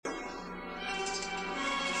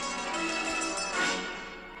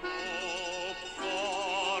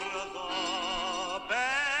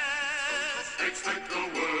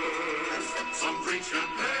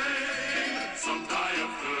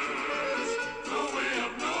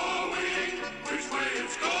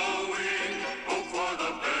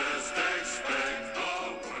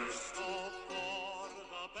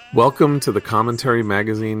Welcome to the Commentary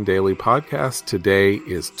Magazine Daily Podcast. Today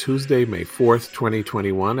is Tuesday, May 4th,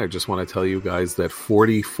 2021. I just want to tell you guys that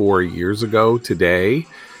 44 years ago today,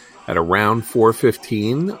 at around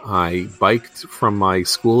 4:15, I biked from my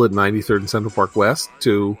school at 93rd and Central Park West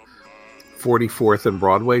to 44th and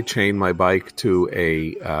Broadway, chained my bike to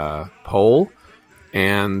a pole,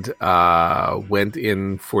 and went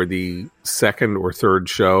in for the second or third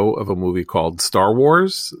show of a movie called Star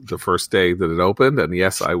Wars, the first day that it opened. And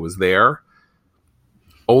yes, I was there.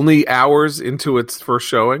 Only hours into its first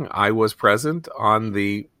showing, I was present on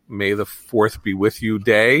the May the 4th be with you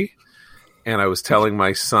day. And I was telling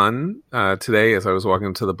my son today as I was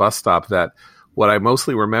walking to the bus stop that what I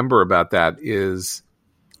mostly remember about that is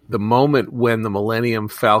the moment when the Millennium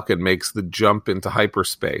Falcon makes the jump into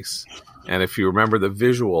hyperspace. And if you remember the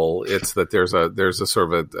visual, it's that there's a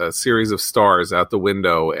sort of a series of stars out the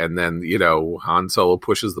window, and then, you know, Han Solo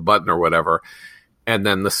pushes the button or whatever, and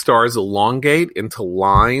then the stars elongate into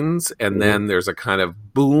lines, and then there's a kind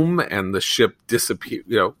of boom, and the ship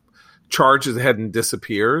charges ahead and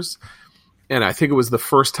disappears. And I think it was the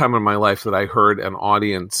first time in my life that I heard a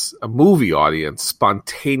movie audience,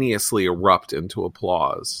 spontaneously erupt into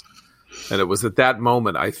applause. And it was at that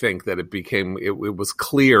moment, I think, that it was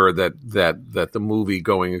clear that the movie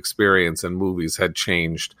going experience and movies had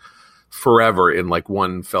changed forever in like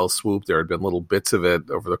one fell swoop. There had been little bits of it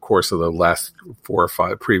over the course of the last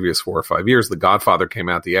previous 4 or 5 years. The Godfather came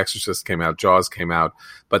out, The Exorcist came out, Jaws came out.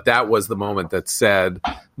 But that was the moment that said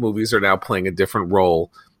movies are now playing a different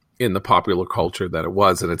role in the popular culture that it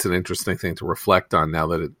was. And it's an interesting thing to reflect on now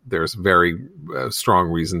that there's very strong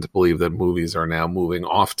reason to believe that movies are now moving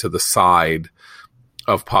off to the side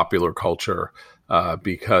of popular culture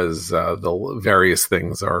because the various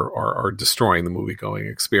things are destroying the movie-going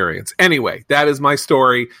experience. Anyway, that is my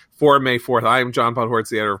story for May 4th. I am John Podhoretz,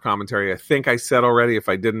 the editor of Commentary. I think I said already. If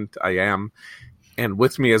I didn't, I am. And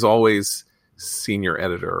with me, as always, senior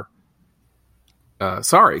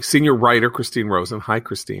writer Christine Rosen. Hi,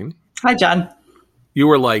 Christine. Hi, John. You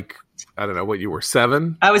were like, I don't know what you were,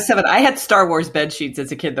 7? I was 7. I had Star Wars bed sheets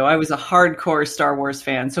as a kid, though. I was a hardcore Star Wars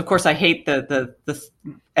fan. So, of course, I hate the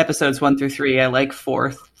episodes 1 through 3. I like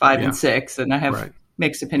 4, 5, and 6, and I have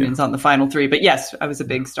mixed opinions on the final 3. But yes, I was a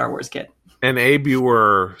big Star Wars kid. And Abe, you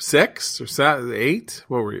were 6 or 8?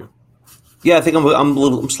 What were you? Yeah, I think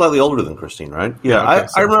I'm slightly older than Christine, right? Yeah, okay,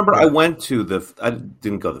 I remember I went to I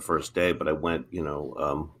didn't go the first day, but I went,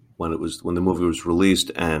 when the movie was released,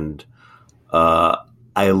 and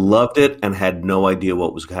I loved it and had no idea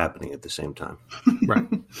what was happening at the same time. Right.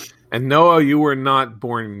 And Noah, you were not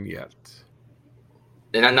born yet.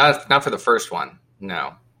 And not for the first one,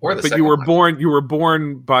 no. Or the but second one. You were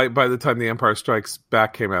born by the time The Empire Strikes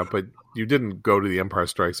Back came out, but you didn't go to The Empire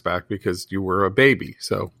Strikes Back because you were a baby.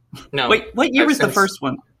 So no. Wait, what year was the first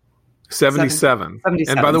one? 77.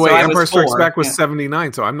 77. And by the way, so Empire Strikes 4, Back was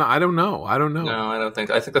 79. So I don't know. No, I don't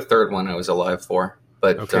think. I think the third one I was alive for.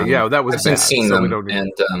 But okay, that was I've since seen so them,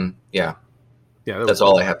 and that's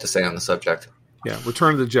all I have to say on the subject. Yeah,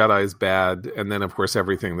 Return of the Jedi is bad, and then of course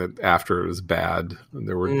everything that after it is bad. And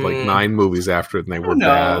there were like 9 movies after it, and they were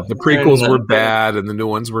bad. The prequels were bad, and the new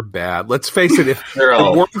ones were bad. Let's face it: if it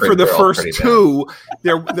weren't for the first 2,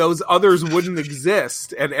 those others wouldn't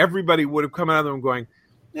exist, and everybody would have come out of them going,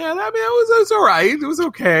 "Yeah, it was all right. It was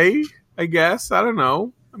okay, I guess. I don't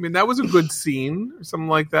know. I mean, that was a good scene or something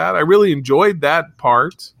like that. I really enjoyed that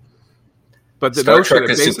part." But the Star Trek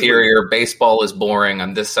is superior. Baseball is boring.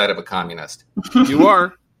 I'm this side of a communist. You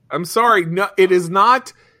are. I'm sorry. No, it is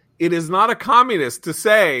not. It is not a communist to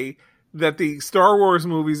say that the Star Wars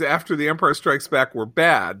movies after The Empire Strikes Back were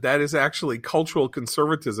bad. That is actually cultural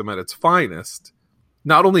conservatism at its finest.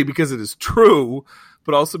 Not only because it is true,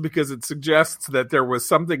 but also because it suggests that there was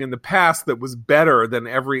something in the past that was better than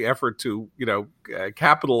every effort to,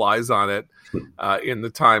 capitalize on it in the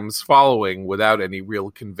times following without any real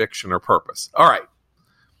conviction or purpose. All right.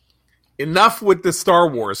 Enough with the Star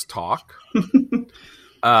Wars talk.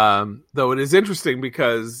 Though it is interesting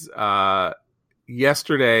because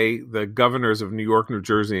yesterday the governors of New York, New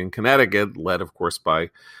Jersey, and Connecticut, led, of course, by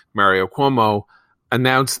Mario Cuomo,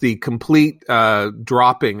 announced the complete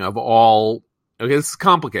dropping of all... Okay, this is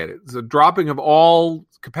complicated. It's a dropping of all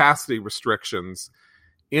capacity restrictions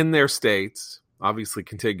in their states, obviously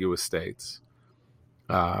contiguous states,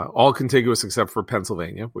 all contiguous except for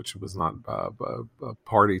Pennsylvania, which was not a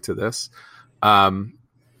party to this. By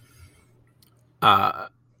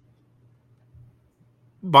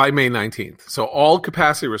May 19th. So all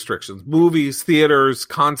capacity restrictions, movies, theaters,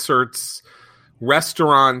 concerts,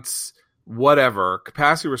 restaurants, whatever,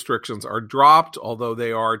 capacity restrictions are dropped, although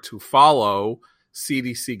they are to follow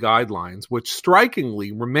CDC guidelines, which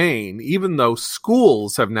strikingly remain, even though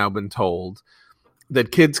schools have now been told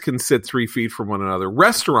that kids can sit 3 feet from one another.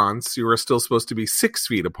 Restaurants, you are still supposed to be 6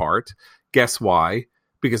 feet apart. Guess why?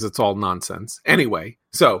 Because it's all nonsense. Anyway,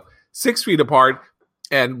 so 6 feet apart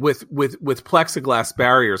and with plexiglass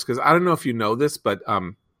barriers, because I don't know if you know this, but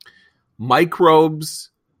microbes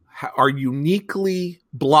are uniquely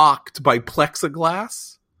blocked by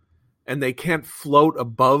plexiglass, and they can't float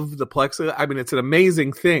above the plexiglass. I mean, it's an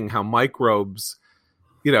amazing thing how microbes,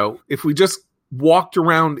 if we just walked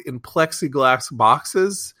around in plexiglass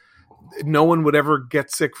boxes, no one would ever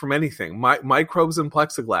get sick from anything. Microbes and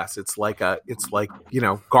plexiglass, it's like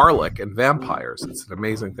garlic and vampires. It's an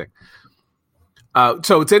amazing thing.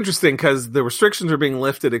 So it's interesting because the restrictions are being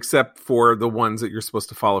lifted except for the ones that you're supposed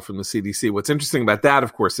to follow from the CDC. What's interesting about that,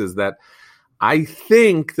 of course, is that I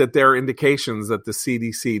think that there are indications that the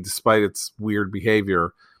CDC, despite its weird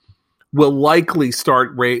behavior, will likely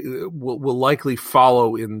will likely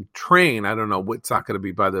follow in train. I don't know. It's not going to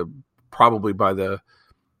be probably by the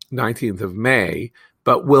 19th of May,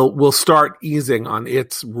 but we'll start easing on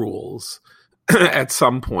its rules at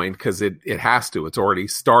some point, because it has to. It's already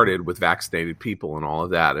started with vaccinated people and all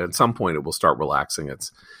of that. And at some point, it will start relaxing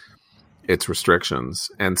its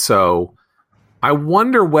restrictions. And so I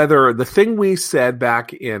wonder whether the thing we said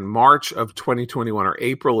back in March of 2021 or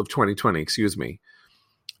April of 2020,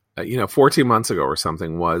 14 months ago or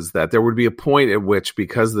something, was that there would be a point at which,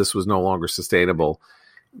 because this was no longer sustainable,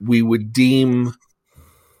 we would deem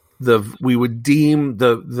the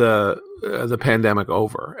pandemic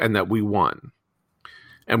over and that we won.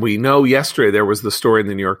 And we know yesterday there was the story in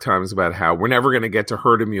the New York Times about how we're never going to get to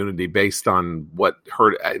herd immunity based on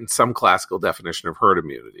in some classical definition of herd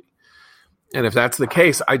immunity. And if that's the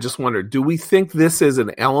case, I just wonder, do we think this is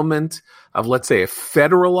an element of, let's say, a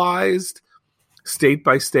federalized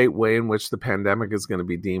state-by-state way in which the pandemic is going to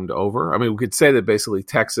be deemed over? I mean, we could say that basically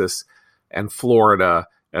Texas and Florida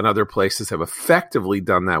and other places have effectively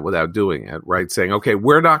done that without doing it, right? Saying, okay,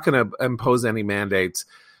 we're not going to impose any mandates.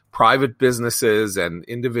 Private businesses and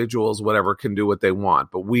individuals, whatever, can do what they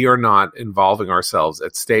want, but we are not involving ourselves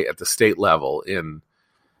at the state level in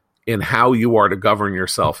how you are to govern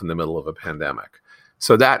yourself in the middle of a pandemic.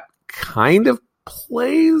 So that kind of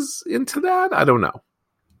plays into that. I don't know.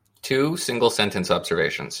 2 single sentence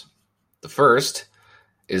observations. The first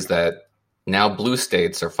is that now blue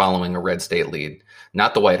states are following a red state lead,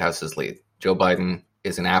 not the White House's lead. Joe Biden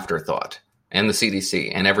is an afterthought, and the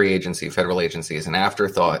CDC and every federal agency is an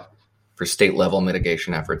afterthought for state level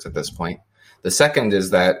mitigation efforts at this point. The second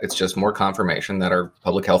is that it's just more confirmation that our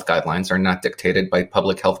public health guidelines are not dictated by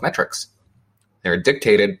public health metrics. They're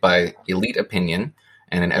dictated by elite opinion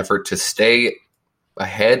and an effort to stay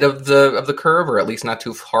ahead of the curve, or at least not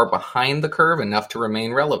too far behind the curve, enough to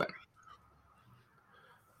remain relevant.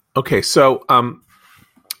 Okay, so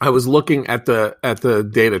I was looking at the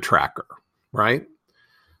data tracker, right?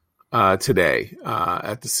 Today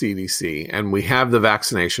at the CDC, and we have the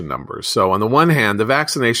vaccination numbers. So on the one hand, the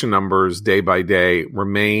vaccination numbers day by day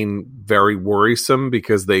remain very worrisome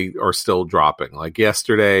because they are still dropping. Like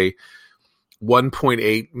yesterday,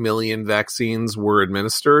 1.8 million vaccines were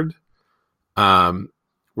administered.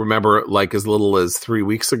 Remember, like as little as 3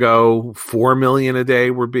 weeks ago, 4 million a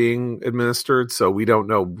day were being administered. So we don't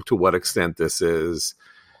know to what extent this is,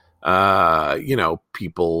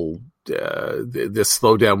 people. This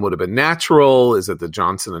slowdown would have been natural. Is it the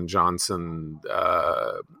Johnson & Johnson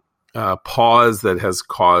pause that has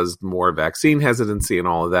caused more vaccine hesitancy and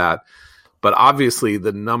all of that? But obviously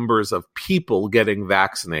the numbers of people getting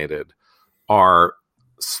vaccinated are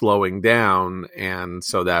slowing down, and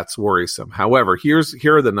so that's worrisome. However, here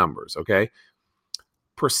are the numbers, okay?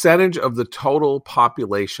 Percentage of the total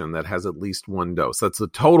population that has at least one dose. That's the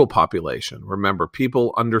total population. Remember,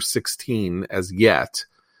 people under 16 as yet,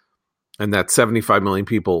 and that 75 million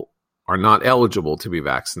people are not eligible to be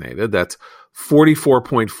vaccinated. That's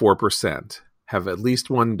 44.4% have at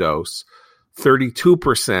least one dose.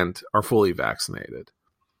 32% are fully vaccinated.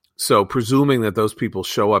 So presuming that those people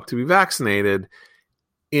show up to be vaccinated,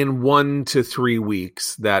 in 1 to 3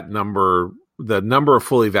 weeks, the number of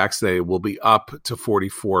fully vaccinated will be up to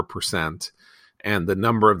 44%. And the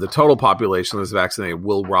number of the total population that's vaccinated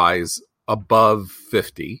will rise above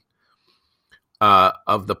 50%.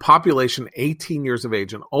 Of the population 18 years of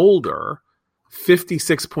age and older,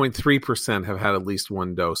 56.3% have had at least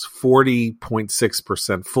one dose,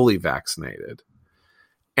 40.6% fully vaccinated.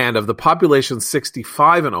 And of the population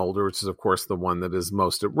 65 and older, which is, of course, the one that is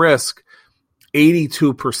most at risk,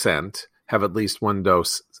 82% have at least one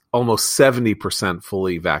dose, almost 70%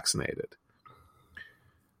 fully vaccinated.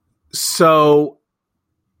 So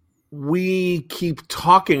we keep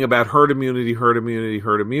talking about herd immunity,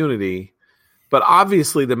 but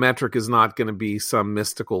obviously the metric is not going to be some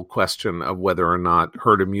mystical question of whether or not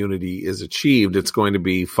herd immunity is achieved. It's going to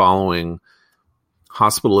be following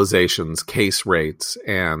hospitalizations, case rates,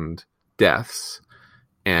 and deaths.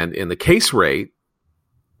 And in the case rate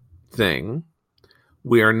thing,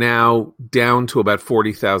 we are now down to about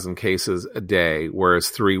 40,000 cases a day, whereas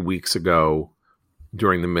 3 weeks ago,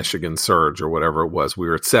 during the Michigan surge or whatever it was, we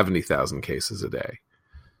were at 70,000 cases a day.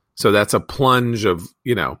 So that's a plunge of,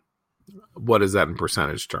 what is that in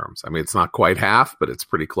percentage terms? I mean, it's not quite half, but it's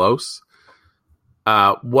pretty close.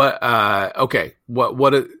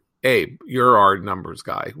 Abe, you're our numbers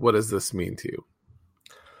guy. What does this mean to you?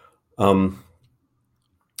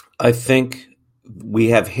 I think we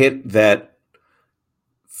have hit that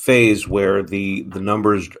phase where the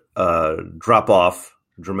numbers drop off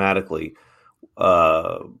dramatically.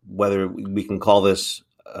 Whether we can call this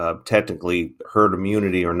technically herd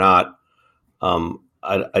immunity or not,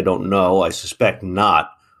 I don't know. I suspect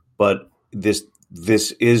not. But this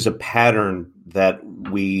is a pattern that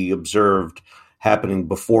we observed happening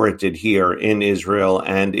before it did here in Israel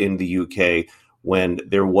and in the UK, when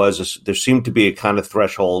there seemed to be a kind of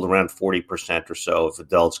threshold around 40% or so of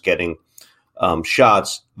adults getting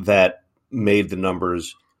shots that made the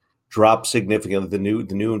numbers drop significantly. The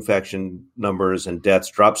new infection numbers and deaths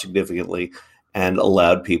drop significantly, and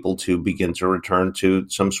allowed people to begin to return to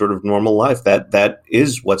some sort of normal life. That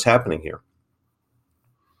is what's happening here.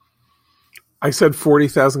 I said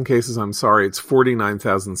 40,000 cases. I'm sorry. It's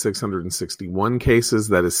 49,661 cases.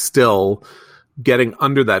 That is still getting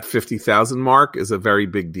under that 50,000 mark is a very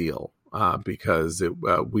big deal because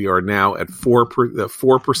we are now at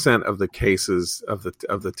 4% of the cases of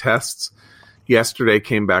the tests yesterday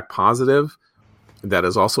came back positive. That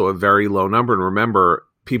is also a very low number. And remember,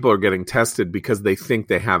 people are getting tested because they think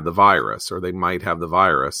they have the virus or they might have the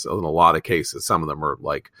virus. In a lot of cases, some of them are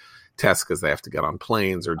like tests because they have to get on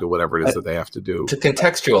planes or do whatever it is that they have to do. To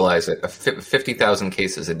contextualize it, 50,000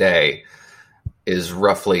 cases a day is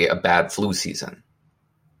roughly a bad flu season.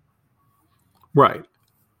 Right.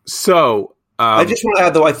 So I just want to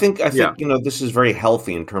add, though, I think this is very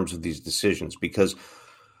healthy in terms of these decisions, because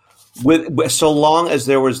with so long as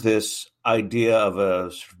there was this idea of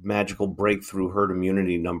a sort of magical breakthrough herd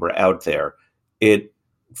immunity number out there, it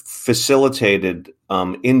facilitated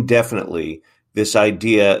indefinitely this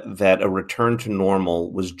idea that a return to normal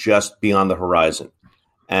was just beyond the horizon.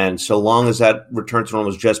 And so long as that return to normal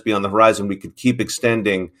was just beyond the horizon, we could keep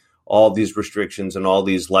extending all these restrictions and all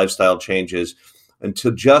these lifestyle changes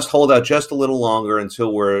until just hold out just a little longer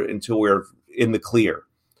until we're in the clear.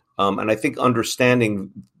 And I think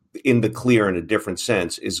understanding in the clear in a different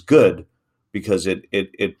sense is good, because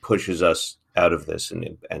it pushes us out of this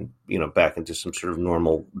and back into some sort of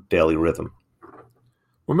normal daily rhythm.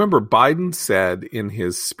 Remember, Biden said in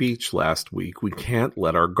his speech last week, we can't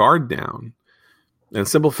let our guard down. And the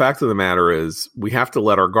simple fact of the matter is we have to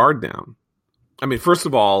let our guard down. I mean, first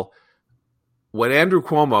of all, when Andrew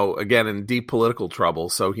Cuomo, again, in deep political trouble,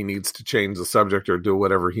 so he needs to change the subject or do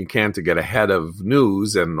whatever he can to get ahead of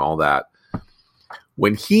news and all that,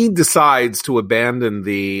 when he decides to abandon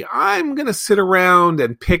I'm going to sit around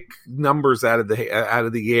and pick numbers out of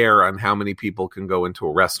the air on how many people can go into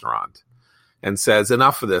a restaurant, and says,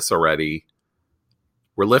 enough of this already.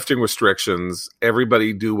 We're lifting restrictions.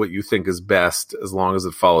 Everybody do what you think is best as long as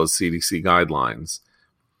it follows CDC guidelines.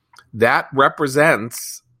 That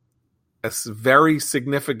represents a very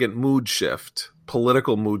significant mood shift,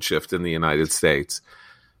 political mood shift in the United States.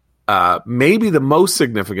 Maybe the most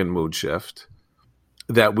significant mood shift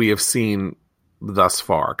that we have seen thus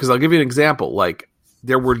far. Because I'll give you an example. Like,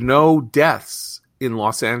 there were no deaths in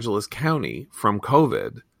Los Angeles County from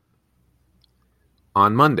COVID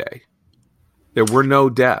on Monday. There were no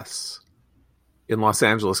deaths in Los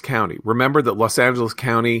Angeles County. Remember that Los Angeles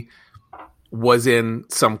County was in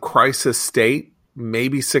some crisis state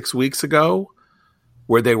maybe 6 weeks ago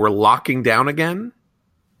where they were locking down again,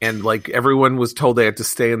 and like everyone was told they had to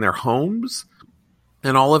stay in their homes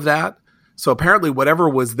and all of that. So apparently whatever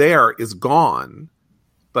was there is gone.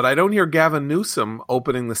 But I don't hear Gavin Newsom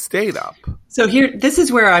opening the state up. So this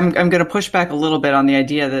is where I'm going to push back a little bit on the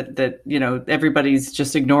idea that everybody's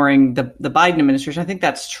just ignoring the Biden administration. I think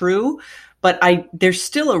that's true, But there's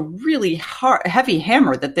still a really heavy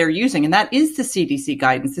hammer that they're using, and that is the CDC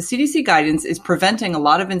guidance. The CDC guidance is preventing a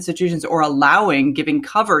lot of institutions or giving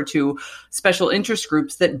cover to special interest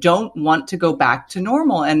groups that don't want to go back to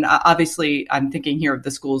normal. And obviously, I'm thinking here of the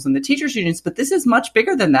schools and the teachers unions, but this is much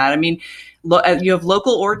bigger than that. I mean, you have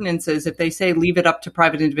local ordinances. If they say leave it up to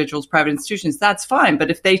private individuals, private institutions, that's fine. But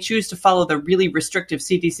if they choose to follow the really restrictive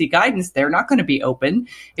CDC guidance, they're not going to be open.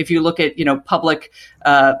 If you look at, public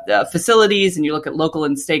facilities and you look at local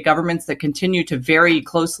and state governments that continue to very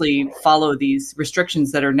closely follow these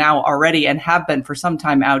restrictions that are now already and have been for some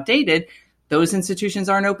time outdated, those institutions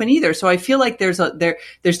aren't open either. So I feel like there's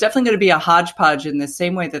definitely going to be a hodgepodge in the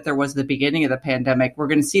same way that there was at the beginning of the pandemic. We're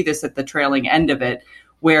going to see this at the trailing end of it,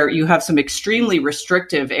 where you have some extremely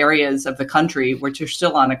restrictive areas of the country which are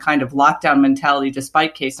still on a kind of lockdown mentality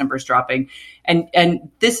despite case numbers dropping.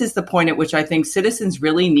 And this is the point at which I think citizens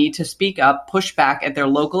really need to speak up, push back at their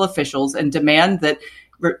local officials, and demand that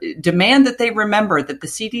they remember that the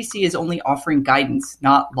CDC is only offering guidance,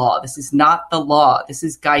 not law. This is not the law. This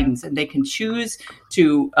is guidance. And they can choose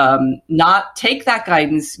to not take that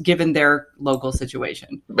guidance given their local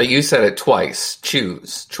situation. But you said it twice.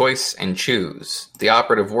 Choose. Choice and choose. The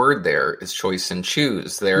operative word there is choice and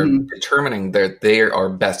choose. They're determining that they are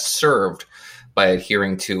best served by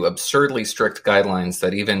adhering to absurdly strict guidelines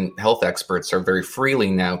that even health experts are very freely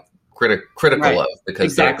now critical of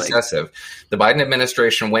because they're excessive. The Biden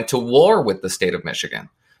administration went to war with the state of Michigan,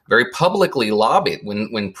 very publicly lobbied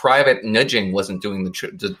when private nudging wasn't doing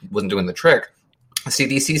the trick.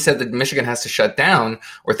 CDC said that Michigan has to shut down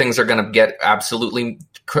or things are going to get absolutely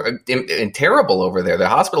terrible over there. The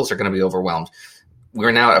hospitals are going to be overwhelmed.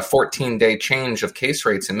 We're now at a 14-day change of case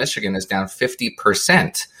rates in Michigan is down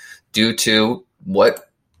 50% due to what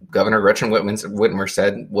Governor Gretchen Whitmer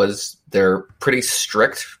said was their pretty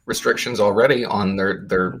strict restrictions already on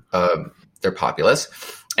their populace,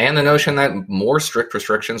 and the notion that more strict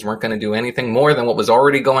restrictions weren't going to do anything more than what was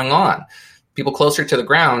already going on. People closer to the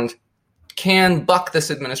ground can buck this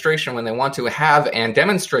administration when they want to, have and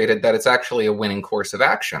demonstrated that it's actually a winning course of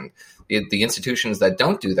action. The institutions that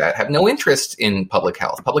don't do that have no interest in public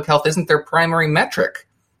health. Public health isn't their primary metric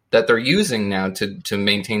that they're using now to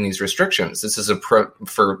maintain these restrictions. This is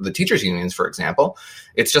for the teachers unions, for example,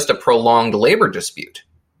 it's just a prolonged labor dispute.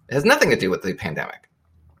 It has nothing to do with the pandemic.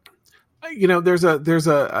 There's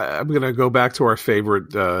a I'm going to go back to our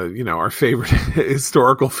favorite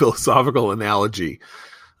historical philosophical analogy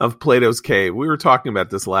of Plato's cave. We were talking about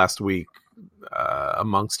this last week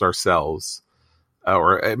amongst ourselves,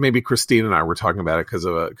 or maybe Christine and I were talking about it because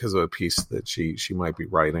of a piece that she might be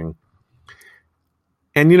writing.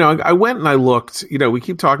 And, I went and I looked, we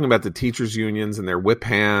keep talking about the teachers unions and their whip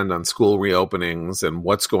hand on school reopenings and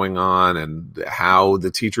what's going on and how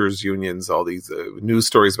the teachers unions, all these news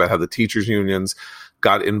stories about how the teachers unions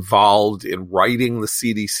got involved in writing the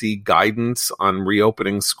CDC guidance on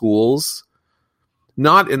reopening schools.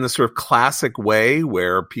 Not in the sort of classic way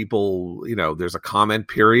where people, there's a comment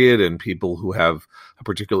period and people who have a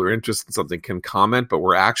particular interest in something can comment, but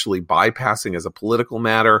we're actually bypassing as a political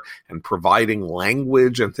matter and providing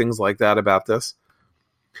language and things like that about this.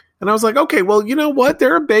 And I was like, okay, well, you know what?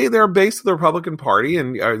 They're a base of the Republican Party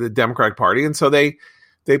and the Democratic Party. And so they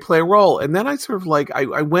play a role. And then I sort of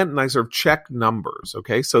I went and I sort of checked numbers.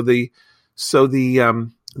 Okay. So the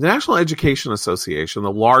National Education Association,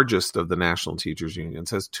 the largest of the national teachers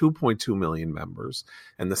unions, has 2.2 million members.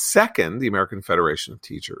 And the second, the American Federation of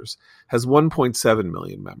Teachers, has 1.7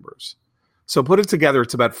 million members. So put it together,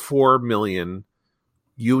 it's about 4 million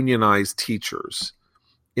unionized teachers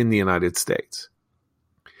in the United States.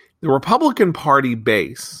 The Republican Party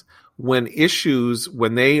base, when it is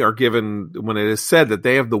said that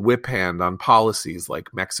they have the whip hand on policies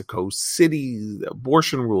like Mexico City,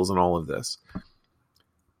 abortion rules, and all of this,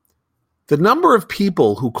 the number of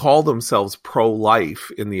people who call themselves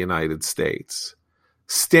pro-life in the United States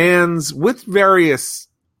stands, with various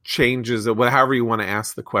changes, however you want to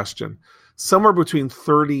ask the question, somewhere between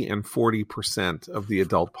 30 and 40% of the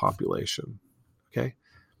adult population. Okay?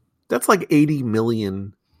 That's like 80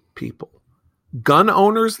 million people. Gun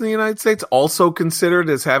owners in the United States also considered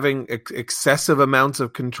as having excessive amounts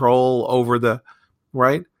of control over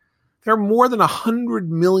right? There are more than 100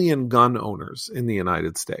 million gun owners in the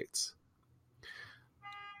United States.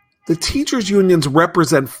 The teachers unions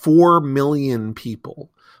represent 4 million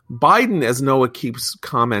people. Biden, as Noah keeps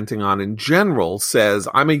commenting on in general, says,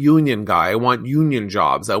 I'm a union guy. I want union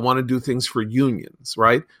jobs. I want to do things for unions,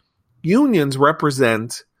 right? Unions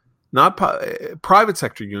represent, private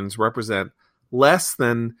sector unions represent less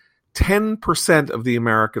than 10% of the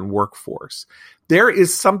American workforce. There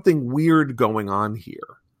is something weird going on here.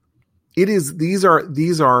 these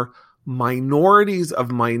are minorities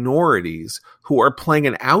of minorities who are playing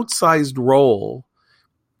an outsized role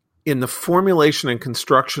in the formulation and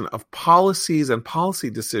construction of policies and policy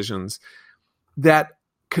decisions that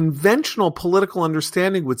conventional political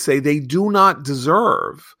understanding would say they do not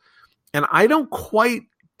deserve. And I don't quite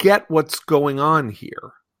get what's going on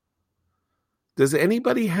here. Can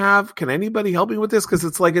anybody help me with this? Because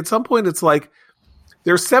it's like, at some point, it's like,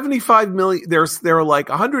 there's 75 million, there are like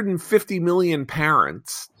 150 million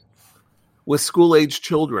parents with school-age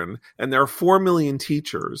children, and there are 4 million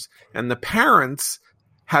teachers, and the parents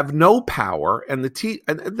have no power, and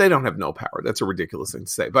they don't have no power. That's a ridiculous thing to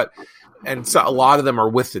say. And so a lot of them are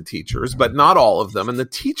with the teachers, but not all of them. And the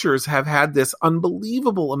teachers have had this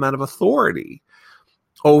unbelievable amount of authority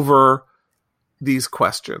over these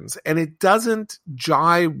questions. And it doesn't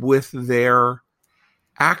jive with their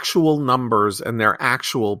actual numbers and their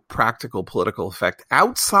actual practical political effect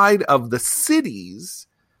outside of the cities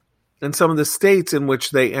and some of the states in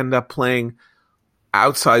which they end up playing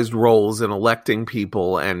outsized roles in electing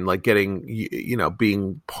people and like getting,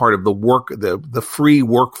 being part of the free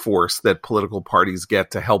workforce that political parties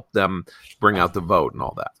get to help them bring out the vote and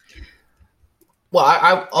all that. Well,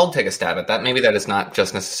 I'll take a stab at that. Maybe that is not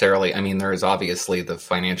just necessarily, there is obviously the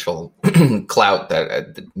financial clout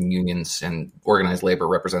that the unions and organized labor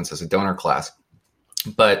represents as a donor class.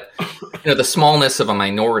 But the smallness of a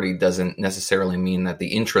minority doesn't necessarily mean that the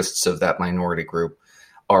interests of that minority group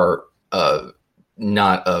are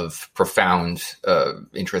not of profound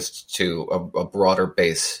interest to a broader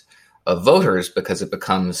base of voters, because it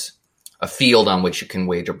becomes a field on which you can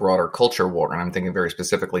wage a broader culture war. And I'm thinking very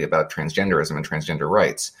specifically about transgenderism and transgender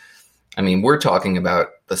rights. We're talking about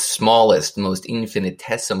the smallest, most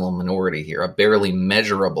infinitesimal minority here, a barely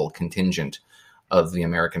measurable contingent of the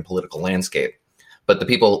American political landscape. But the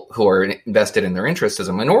people who are invested in their interests as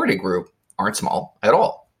a minority group aren't small at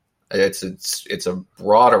all. It's a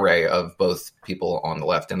broad array of both people on the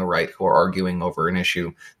left and the right who are arguing over an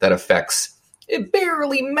issue that affects a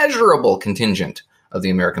barely measurable contingent of the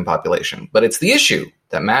American population. But it's the issue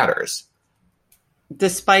that matters.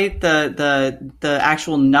 Despite the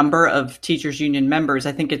actual number of teachers union members,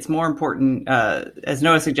 I think it's more important, as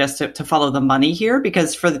Noah suggests, to follow the money here,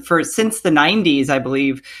 because for since the 90s, I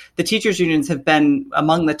believe the teachers unions have been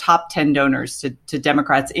among the top 10 donors to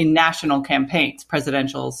Democrats in national campaigns,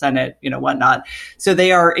 presidential, Senate, whatnot. So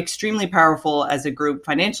they are extremely powerful as a group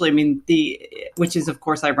financially. Which is of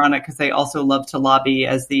course ironic because they also love to lobby,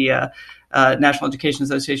 as the National Education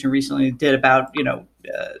Association recently did, about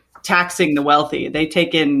taxing the wealthy. They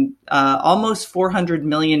take in almost $400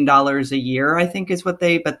 million a year, I think is what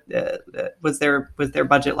was their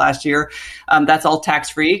budget last year. That's all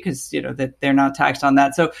tax free because that they're not taxed on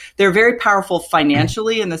that. So they're very powerful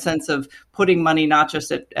financially in the sense of putting money not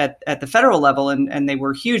just at the federal level, and they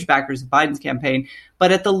were huge backers of Biden's campaign,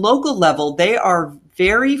 but at the local level, they are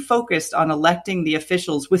very focused on electing the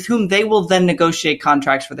officials with whom they will then negotiate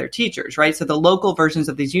contracts for their teachers, right? So the local versions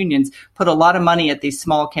of these unions put a lot of money at the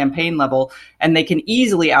small campaign level, and they can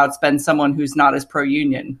easily outspend someone who's not as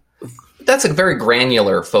pro-union. That's a very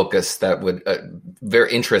granular focus that would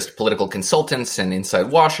very interest political consultants and inside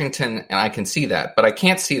Washington, and I can see that. But I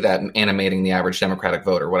can't see that animating the average Democratic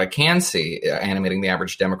voter. What I can see animating the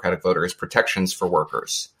average Democratic voter is protections for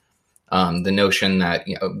workers. The notion that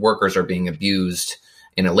workers are being abused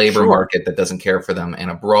in a labor market that doesn't care for them,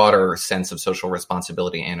 and a broader sense of social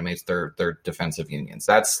responsibility animates their defense of unions.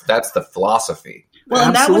 That's the philosophy. Well,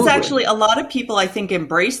 and that was actually, a lot of people, I think,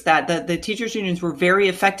 embraced that. The teachers unions were very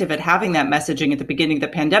effective at having that messaging at the beginning of the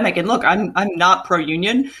pandemic. And look, I'm not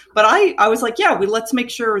pro-union, but I was like, let's make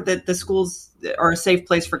sure that the schools are a safe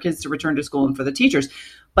place for kids to return to school and for the teachers.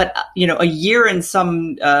 But, a year and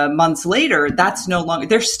some months later, that's no longer,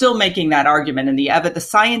 they're still making that argument. And the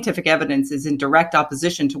scientific evidence is in direct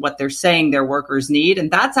opposition to what they're saying their workers need. And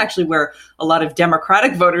that's actually where a lot of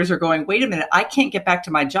Democratic voters are going, wait a minute, I can't get back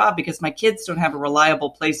to my job because my kids don't have a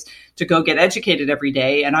reliable place to go get educated every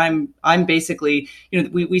day. And I'm basically,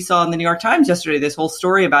 we saw in the New York Times yesterday this whole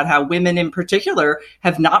story about how women in particular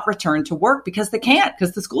have not returned to work because they can't,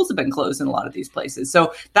 because the schools have been closed in a lot of these places.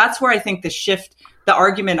 So that's where I think the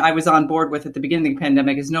argument I was on board with at the beginning of the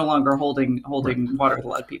pandemic is no longer holding water with a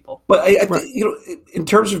lot of people. But in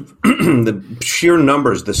terms of the sheer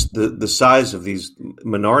numbers, the size of these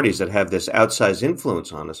minorities that have this outsized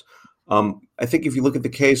influence on us, I think if you look at the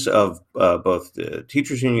case of both the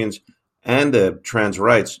teachers unions and the trans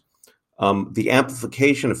rights, the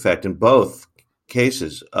amplification effect in both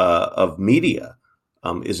cases of media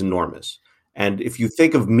is enormous. And if you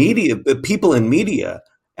think of media, the people in media,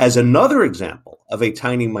 as another example of a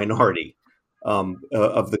tiny minority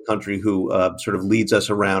of the country who sort of leads us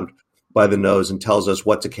around by the nose and tells us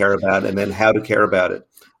what to care about and then how to care about it.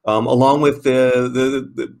 Along with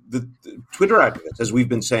the Twitter activists, as we've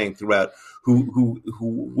been saying throughout, who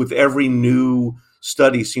with every new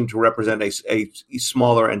study seem to represent a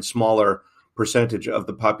smaller and smaller percentage of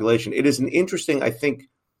the population. It is an interesting, I think,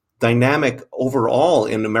 dynamic overall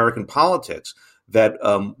in American politics that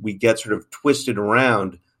we get sort of twisted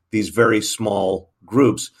around these very small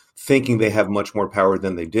groups, thinking they have much more power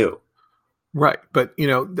than they do. Right. But,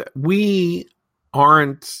 we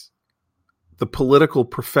aren't the political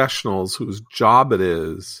professionals whose job it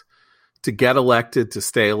is to get elected, to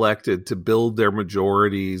stay elected, to build their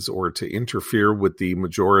majorities, or to interfere with the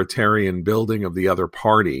majoritarian building of the other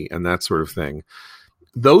party and that sort of thing.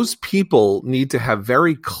 Those people need to have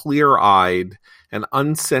very clear-eyed and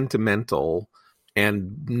unsentimental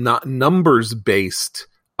and not numbers-based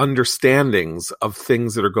understandings of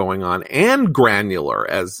things that are going on, and granular,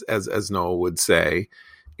 as Noah would say,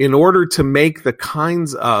 in order to make the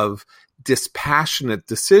kinds of dispassionate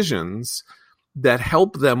decisions that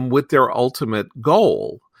help them with their ultimate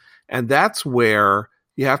goal. And that's where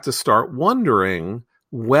you have to start wondering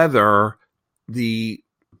whether the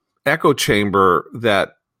echo chamber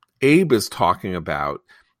that Abe is talking about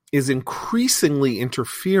is increasingly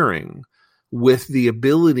interfering with the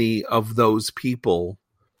ability of those people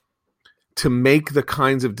to make the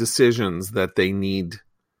kinds of decisions that they need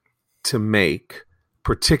to make,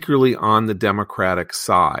 particularly on the Democratic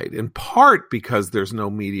side, in part because there's no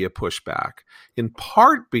media pushback, in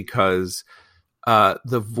part because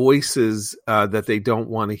the voices that they don't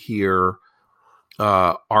want to hear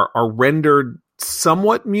are rendered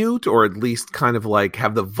somewhat mute, or at least kind of like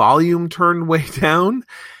have the volume turned way down.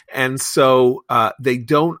 And so they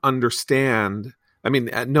don't understand. I mean,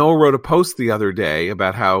 Noah wrote a post the other day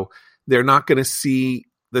about how they're not going to see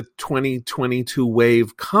the 2022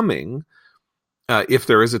 wave coming, if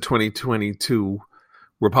there is a 2022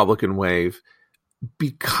 Republican wave,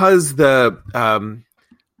 because how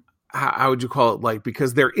would you call it? Like,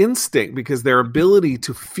 because their instinct, because their ability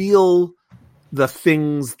to feel the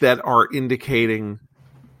things that are indicating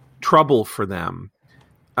trouble for them,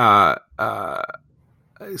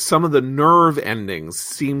 some of the nerve endings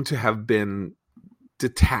seem to have been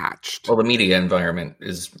detached. Well, the media environment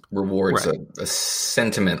rewards a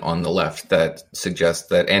sentiment on the left that suggests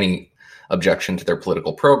that any objection to their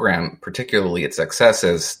political program, particularly its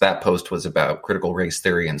excesses, that post was about critical race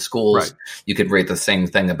theory in schools. Right. You could rate the same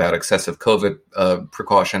thing about excessive COVID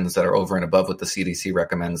precautions that are over and above what the CDC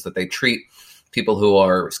recommends, that they treat people who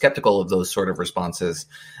are skeptical of those sort of responses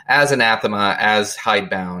as anathema, as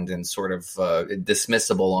hidebound, and sort of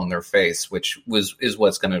dismissible on their face, which is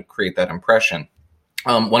what's going to create that impression.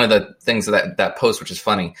 One of the things that post, which is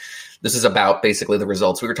funny, this is about basically the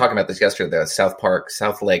results. We were talking about this yesterday, the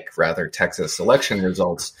South Lake, Texas election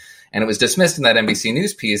results. And it was dismissed in that NBC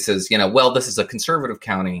News piece as, well, this is a conservative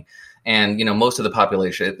county and, most of the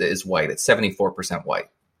population is white. It's 74% white.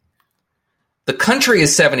 The country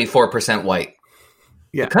is 74% white.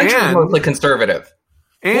 Yeah, the country is mostly conservative.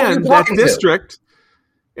 And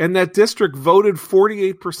that district voted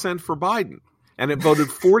 48% for Biden. And it voted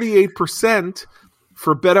 48%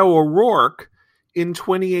 for Beto O'Rourke in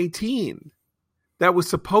 2018. That was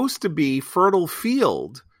supposed to be fertile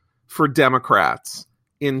field for Democrats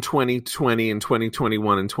in 2020 and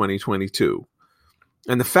 2021 and 2022.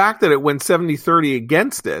 And the fact that it went 70-30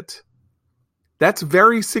 against it, that's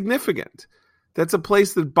very significant. That's a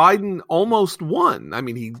place that Biden almost won. I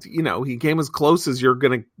mean, he came as close as you're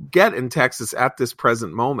going to get in Texas at this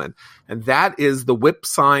present moment. And that is the whip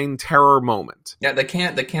sign terror moment. Yeah, they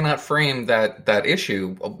cannot frame that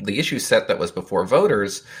issue, the issue set that was before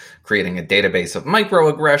voters, creating a database of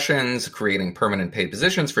microaggressions, creating permanent paid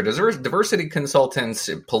positions for diversity consultants,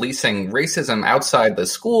 policing racism outside the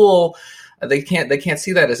school. They can't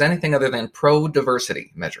see that as anything other than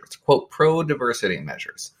pro-diversity measures, quote, pro-diversity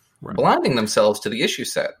measures. Right. Blinding themselves to the issue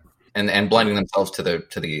set and blinding themselves to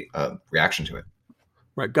the reaction to it.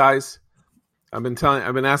 Right, guys. I've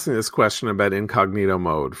been asking this question about incognito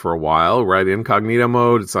mode for a while. Right, incognito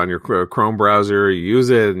mode. It's on your Chrome browser. You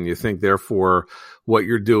use it, and you think therefore what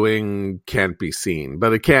you're doing can't be seen,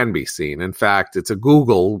 but it can be seen. In fact, it's a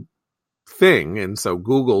Google thing, and so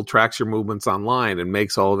Google tracks your movements online and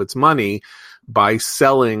makes all of its money by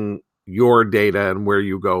selling your data and where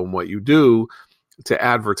you go and what you do to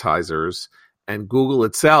advertisers. And Google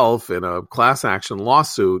itself, in a class action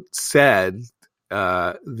lawsuit, said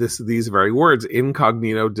these very words: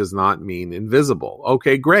 incognito does not mean invisible.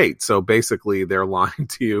 Okay, great. So basically they're lying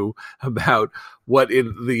to you about what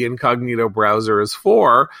the incognito browser is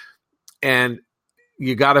for. And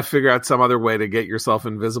you got to figure out some other way to get yourself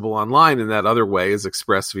invisible online. And that other way is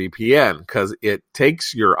ExpressVPN, because it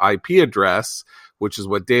takes your IP address, which is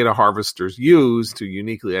what data harvesters use to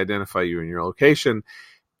uniquely identify you and your location,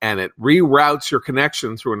 and it reroutes your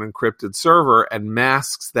connection through an encrypted server and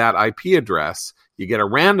masks that IP address. You get a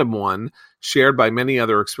random one shared by many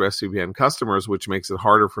other ExpressVPN customers, which makes it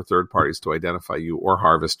harder for third parties to identify you or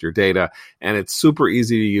harvest your data. And it's super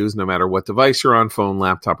easy to use no matter what device you're on, phone,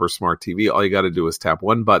 laptop, or smart TV. All you got to do is tap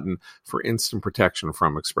one button for instant protection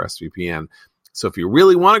from ExpressVPN. So if you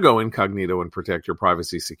really want to go incognito and protect your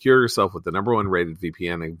privacy, secure yourself with the #1 rated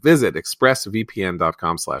VPN, and visit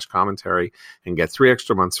expressvpn.com/commentary and get 3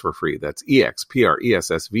 extra months for free. That's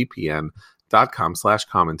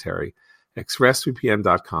expressvpn.com/commentary,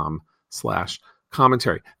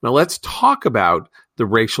 expressvpn.com/commentary. Now let's talk about the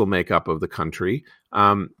racial makeup of the country.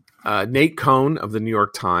 Nate Cohn of the New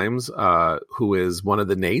York Times, who is one of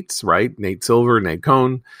the Nates, right? Nate Silver, Nate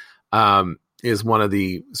Cohn, is one of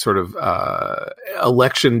the sort of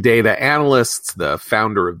election data analysts, the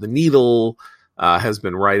founder of The Needle, has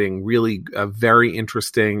been writing really very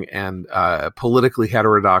interesting and politically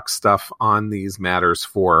heterodox stuff on these matters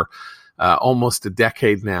for almost a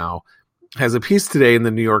decade now, has a piece today in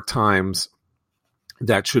the New York Times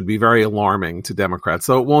that should be very alarming to Democrats,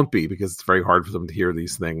 though it won't be, because it's very hard for them to hear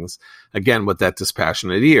these things, again, with that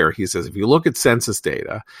dispassionate ear. He says, if you look at census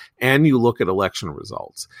data and you look at election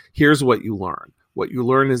results, here's what you learn. What you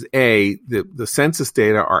learn is, A, the census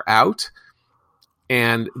data are out,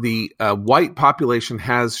 and the white population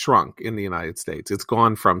has shrunk in the United States. It's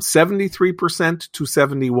gone from 73% to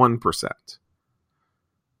 71%.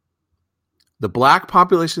 The black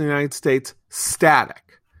population in the United States, static.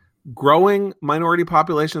 Growing minority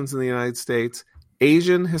populations in the United States,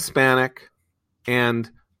 Asian, Hispanic,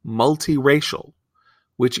 and multiracial,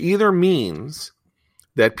 which either means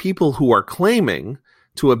that people who are claiming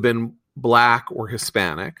to have been black or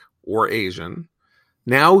Hispanic or Asian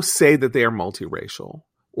now say that they are multiracial,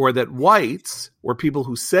 or that whites, or people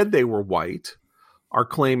who said they were white, are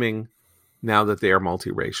claiming now that they are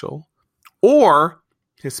multiracial, or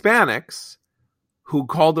Hispanics who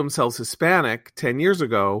called themselves Hispanic 10 years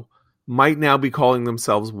ago might now be calling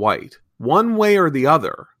themselves white. One way or the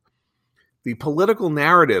other, the political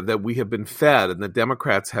narrative that we have been fed and the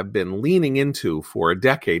Democrats have been leaning into for a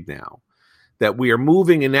decade now, that we are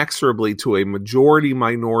moving inexorably to a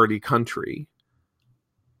majority-minority country,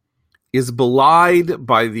 is belied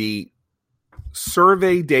by the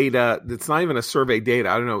survey data. That's not even a survey data.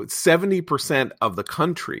 I don't know. It's 70% of the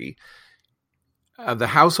country, the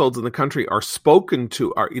households in the country are spoken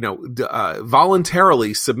to,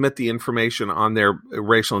 voluntarily submit the information on their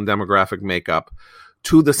racial and demographic makeup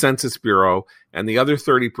to the Census Bureau, and the other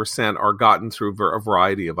 30% are gotten through a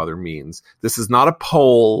variety of other means. This is not a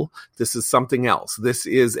poll. This is something else. This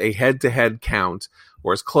is a head-to-head count,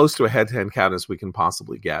 or as close to a head-to-head count as we can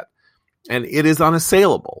possibly get. And it is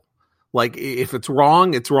unassailable. Like, if it's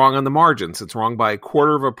wrong on the margins. It's wrong by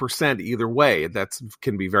 0.25% either way. That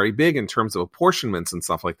can be very big in terms of apportionments and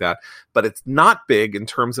stuff like that. But it's not big in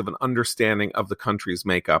terms of an understanding of the country's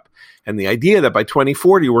makeup. And the idea that by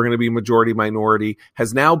 2040 we're going to be majority-minority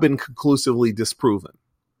has now been conclusively disproven.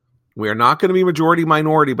 We are not going to be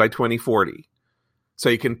majority-minority by 2040. So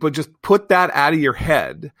you can just put that out of your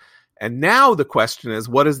head. And now the question is,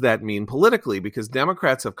 what does that mean politically? Because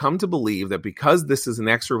Democrats have come to believe that because this is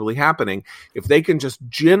inexorably happening, if they can just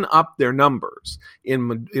gin up their numbers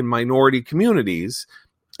in minority communities,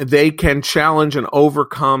 they can challenge and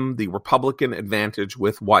overcome the Republican advantage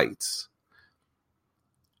with whites.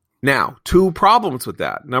 Now, 2 problems with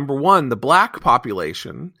that. Number 1, the black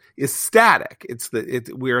population is static.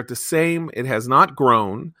 We're at the same. It has not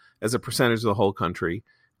grown as a percentage of the whole country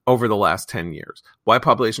over the last 10 years. White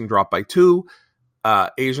population dropped by 2.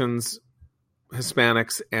 Asians,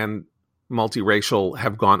 Hispanics, and multiracial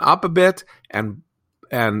have gone up a bit, and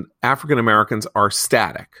African Americans are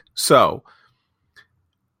static. So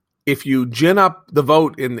if you gin up the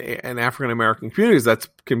vote in African American communities, that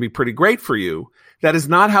can be pretty great for you. That is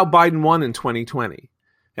not how Biden won in 2020.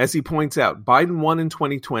 As he points out, Biden won in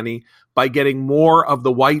 2020 by getting more of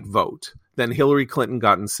the white vote than Hillary Clinton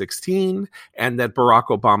got in 2016 and that Barack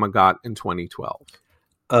Obama got in 2012.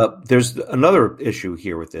 There's another issue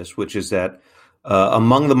here with this, which is that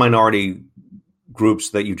among the minority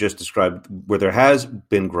groups that you just described, where there has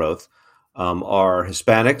been growth, are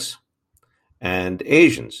Hispanics and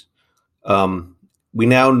Asians. We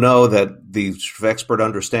now know that the expert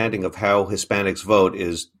understanding of how Hispanics vote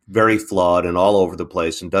is very flawed and all over the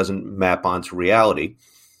place and doesn't map onto reality.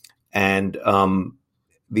 And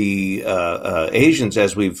the Asians,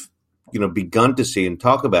 as we've begun to see and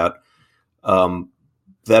talk about,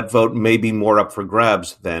 that vote may be more up for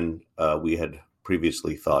grabs than we had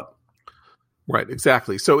previously thought. Right,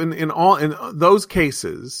 exactly. So in those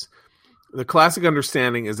cases, the classic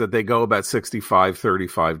understanding is that they go about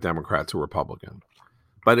 65-35 Democrat to Republican.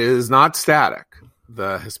 But it is not static.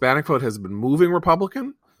 The Hispanic vote has been moving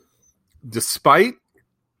Republican, despite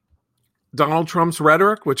Donald Trump's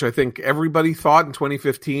rhetoric, which I think everybody thought in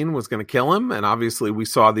 2015 was going to kill him. And obviously we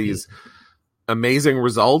saw these amazing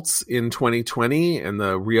results in 2020 in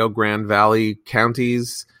the Rio Grande Valley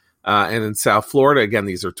counties and in South Florida. Again,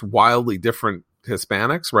 these are wildly different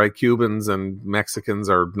Hispanics, right? Cubans and Mexicans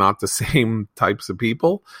are not the same types of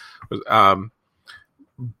people.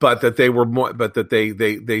 But that they were more, but that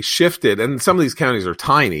they shifted, and some of these counties are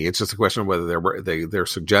tiny. It's just a question of whether they're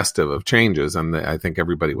suggestive of changes, and I think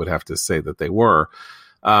everybody would have to say that they were.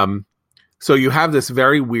 So you have this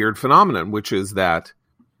very weird phenomenon, which is that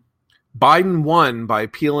Biden won by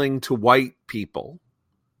appealing to white people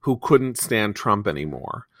who couldn't stand Trump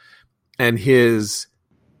anymore, and his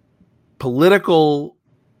political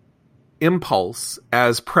impulse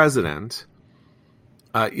as president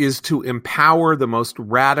is to empower the most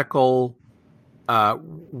radical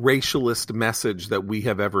racialist message that we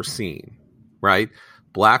have ever seen, right?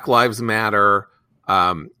 Black Lives Matter,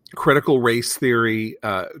 critical race theory,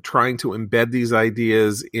 trying to embed these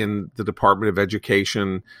ideas in the Department of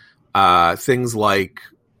Education, things like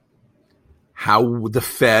how the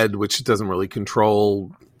Fed, which doesn't really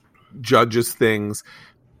control, judges things,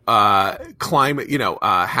 climate,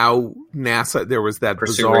 how NASA, there was that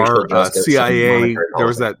bizarre CIA, there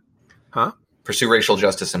was that, Pursue racial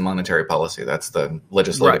justice and monetary policy. That's the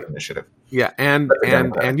legislative initiative. Yeah. And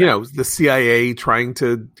the CIA trying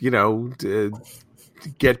to,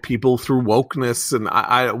 get people through wokeness and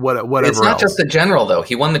whatever. It's not just the general, though.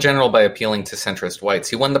 He won the general by appealing to centrist whites.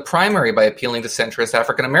 He won the primary by appealing to centrist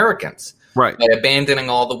African Americans. Right. By abandoning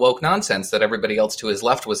all the woke nonsense that everybody else to his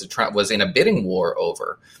left was in a bidding war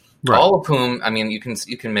over. Right. All of whom, I mean, you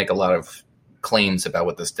can make a lot of claims about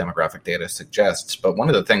what this demographic data suggests, but one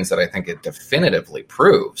of the things that I think it definitively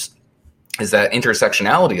proves is that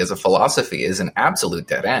intersectionality as a philosophy is an absolute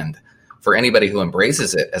dead end for anybody who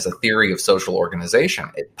embraces it as a theory of social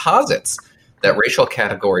organization. It posits that racial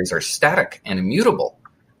categories are static and immutable,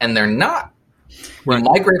 and they're not. Right. You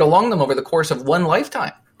migrate along them over the course of one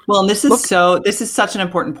lifetime. Well, and this is such an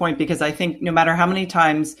important point, because I think no matter how many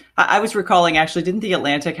times I was recalling, actually, didn't The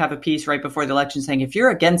Atlantic have a piece right before the election saying, if you're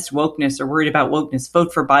against wokeness or worried about wokeness,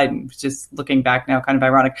 vote for Biden, which is, looking back now, kind of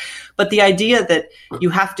ironic. But the idea that you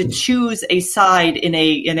have to choose a side in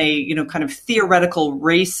a kind of theoretical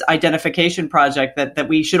race identification project that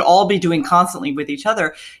we should all be doing constantly with each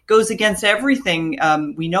other goes against everything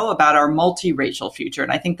we know about our multiracial future.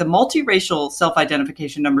 And I think the multiracial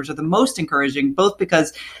self-identification numbers are the most encouraging, both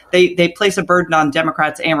because they place a burden on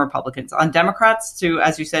Democrats and Republicans. On Democrats to,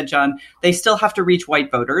 as you said, John, they still have to reach white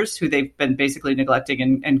voters who they've been basically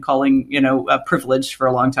neglecting and calling, privileged for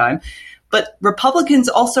a long time. But Republicans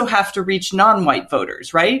also have to reach non-white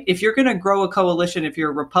voters, right? If you're going to grow a coalition, if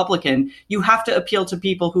you're a Republican, you have to appeal to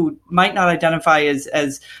people who might not identify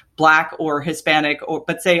as Black or Hispanic,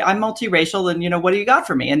 but say, I'm multiracial, and what do you got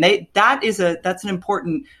for me? And that's an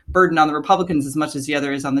important burden on the Republicans as much as the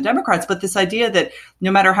other is on the Democrats. But this idea that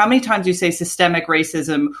no matter how many times you say systemic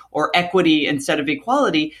racism or equity instead of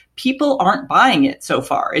equality, people aren't buying it so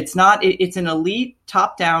far. It's an elite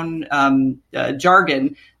top-down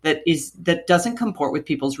jargon that doesn't comport with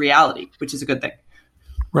people's reality, which is a good thing.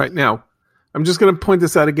 Right. Now, I'm just going to point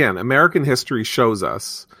this out again. American history shows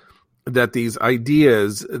us that these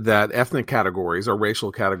ideas that ethnic categories or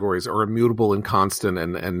racial categories are immutable and constant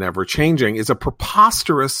and never changing is a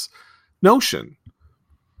preposterous notion.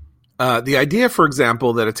 The idea, for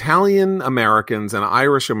example, that Italian Americans and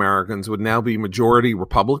Irish Americans would now be majority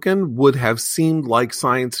Republican would have seemed like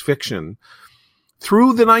science fiction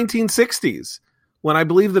through the 1960s, when I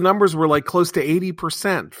believe the numbers were like close to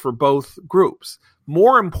 80% for both groups.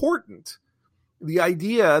 More important, the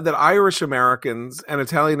idea that Irish Americans and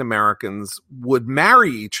Italian Americans would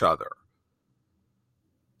marry each other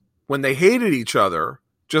when they hated each other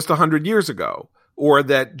just 100 years ago, or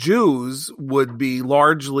that Jews would be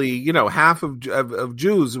largely, half of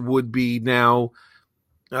Jews would be now,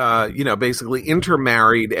 basically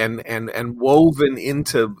intermarried and woven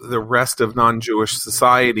into the rest of non-Jewish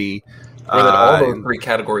society. Or that all those three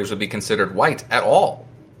categories would be considered white at all.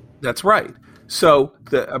 That's right. So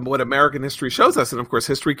what American history shows us, and of course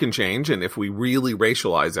history can change, and if we really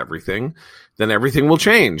racialize everything, then everything will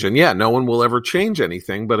change. And no one will ever change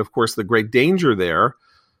anything. But of course the great danger there,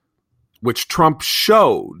 which Trump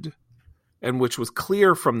showed, and which was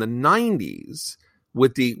clear from the 90s,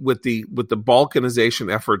 with the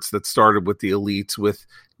balkanization efforts that started with the elites, with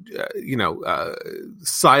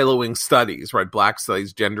siloing studies, right? Black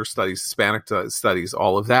studies, gender studies, Hispanic studies,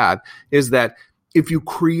 all of that, is that if you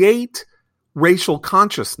create racial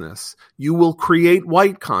consciousness, you will create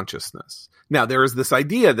white consciousness. Now, there is this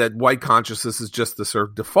idea that white consciousness is just the sort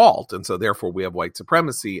of default, and so therefore we have white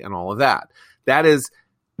supremacy and all of that. That is,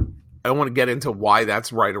 I don't want to get into why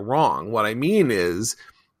that's right or wrong. What I mean is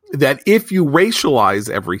that if you racialize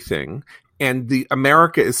everything, and the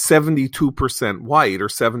America is 72% white or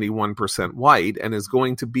 71% white and is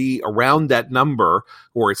going to be around that number,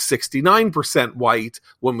 or it's 69% white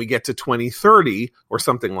when we get to 2030 or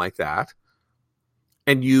something like that,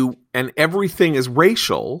 and everything is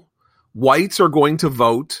racial, whites are going to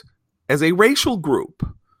vote as a racial group.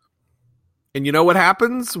 And you know what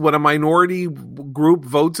happens when a minority group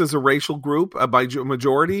votes as a racial group by a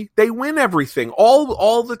majority? They win everything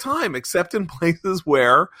all the time, except in places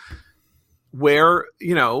where they are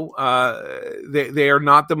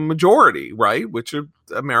not the majority, right? Which are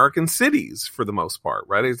American cities for the most part,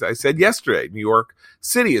 right? As I said yesterday, New York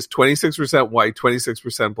City is 26% white,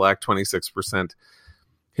 26% black, 26%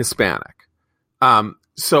 Hispanic.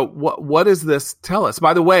 So what does this tell us?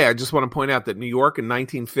 By the way, I just want to point out that New York in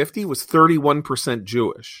 1950 was 31%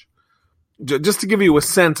 Jewish. Just to give you a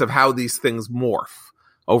sense of how these things morph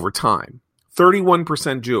over time.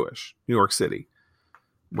 31% Jewish, New York City,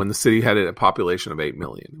 when the city had a population of 8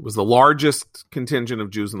 million. It was the largest contingent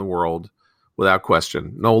of Jews in the world, without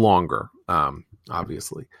question. No longer,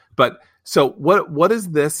 obviously. But so what does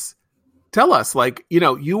this tell us? Like,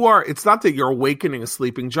 it's not that you're awakening a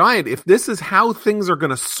sleeping giant. If this is how things are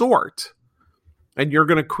going to sort, and you're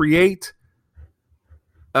going to create,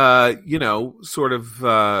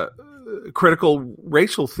 critical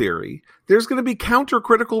racial theory, there's going to be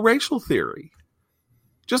counter-critical racial theory.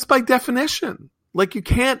 Just by definition. Like, you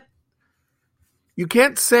can't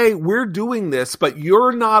say we're doing this, but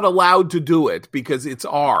you're not allowed to do it because it's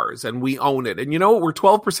ours and we own it. And you know what? We're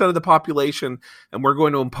 12% of the population and we're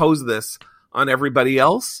going to impose this on everybody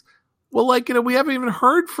else. Well, we haven't even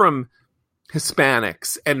heard from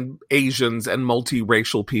Hispanics and Asians and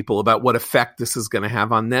multiracial people about what effect this is going to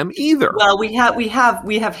have on them either. Well, we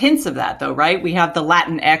have hints of that though, right? We have the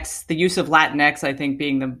Latinx, the use of Latinx, I think,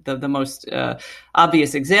 being the most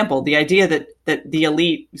obvious example. The idea that the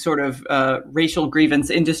elite sort of racial grievance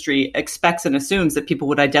industry expects and assumes that people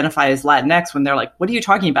would identify as Latinx when they're like, what are you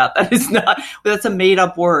talking about? That's a made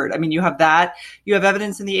up word. I mean, you have that. You have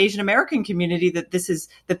evidence in the Asian American community that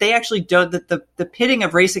they actually don't, that the pitting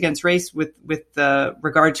of race against race with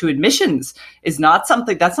regard to admissions is not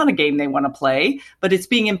something, that's not a game they want to play, but it's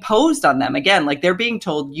being imposed on them. Again, like they're being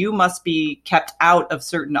told you must be kept out of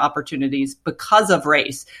certain opportunities because of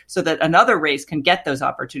race so that another race can get those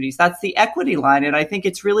opportunities. That's the equity line. And I think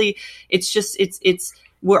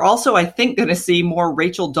we're also, I think, going to see more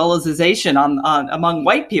Rachel Dolezization on among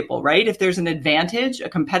white people, right? If there's an advantage, a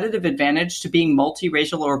competitive advantage to being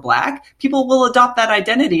multiracial or black, people will adopt that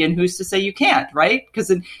identity, and who's to say you can't, right?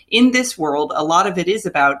 Because in this world, a lot of it is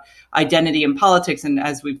about identity and politics, and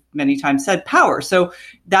as we've many times said, power. So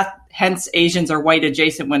that hence Asians are white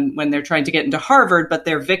adjacent when they're trying to get into Harvard, but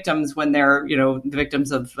they're victims when they're, the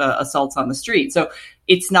victims of assaults on the street. So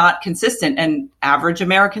it's not consistent. And average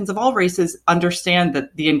Americans of all races understand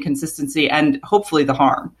that the inconsistency and hopefully the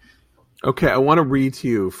harm. Okay, I want to read to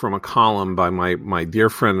you from a column by my dear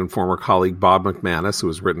friend and former colleague Bob McManus, who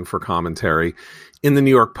was written for commentary in the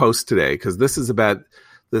New York Post today, because this is about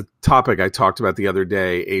the topic I talked about the other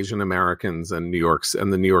day, Asian Americans and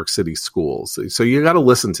the New York City schools. So you got to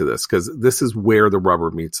listen to this, because this is where the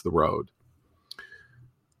rubber meets the road.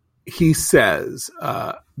 He says,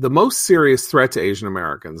 the most serious threat to Asian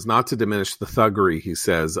Americans, not to diminish the thuggery, he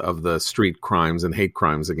says, of the street crimes and hate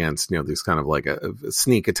crimes against, these kind of like a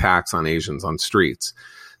sneak attacks on Asians on streets.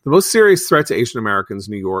 The most serious threat to Asian American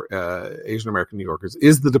New Yorkers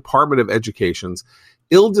is the Department of Education's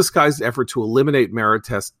ill-disguised effort to eliminate merit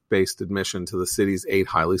test-based admission to the city's 8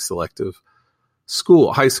 highly selective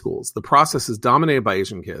high schools. The process is dominated by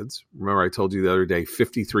Asian kids. Remember, I told you the other day,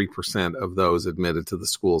 53% of those admitted to the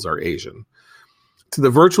schools are Asian. To the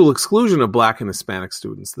virtual exclusion of Black and Hispanic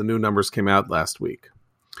students. The new numbers came out last week.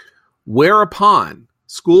 Whereupon,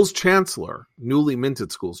 newly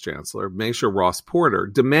minted schools chancellor, Maisha Ross Porter,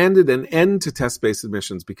 demanded an end to test-based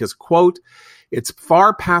admissions because, quote, it's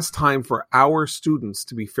far past time for our students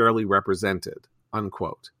to be fairly represented,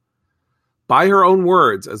 unquote. By her own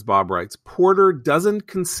words, as Bob writes, Porter doesn't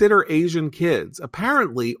consider Asian kids,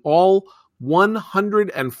 apparently all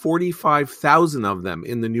 145,000 of them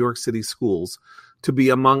in the New York City schools, to be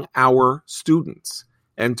among our students.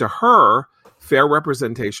 And to her, fair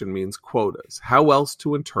representation means quotas. How else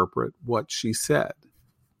to interpret what she said?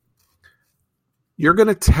 You're going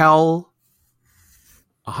to tell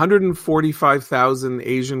 145,000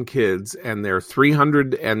 Asian kids and their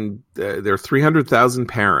 300,000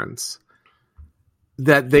 parents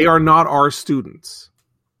that they are not our students.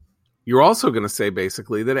 You're also going to say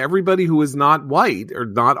basically that everybody who is not white are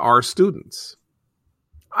not our students.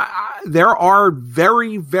 There are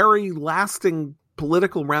very, very lasting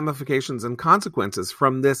political ramifications and consequences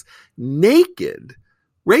from this naked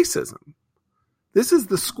racism. This is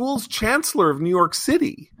the school's chancellor of New York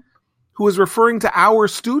City who is referring to our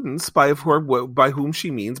students by whom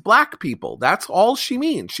she means black people. That's all she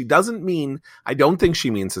means. She doesn't mean, I don't think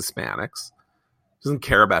she means Hispanics. She doesn't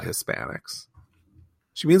care about Hispanics.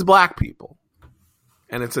 She means black people.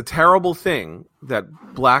 And it's a terrible thing that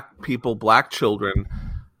black people, black children,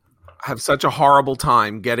 have such a horrible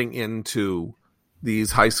time getting into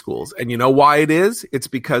these high schools. And you know why it is? It's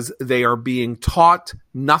because they are being taught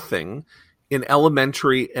nothing in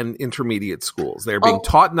elementary and intermediate schools. They are being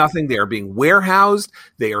taught nothing. They are being warehoused.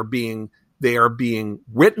 They are being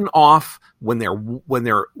written off when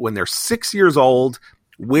they're 6 years old,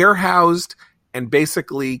 warehoused, and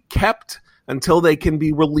basically kept until they can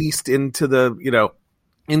be released into the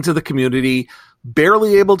community,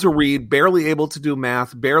 barely able to read, barely able to do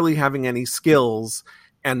math, barely having any skills.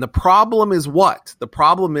 And the problem is what? The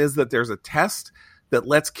problem is that there's a test that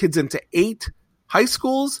lets kids into 8 high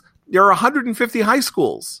schools. There are 150 high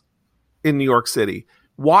schools in New York City.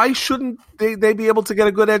 Why shouldn't they be able to get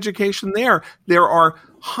a good education there? There are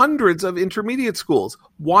hundreds of intermediate schools.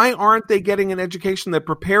 Why aren't they getting an education that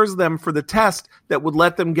prepares them for the test that would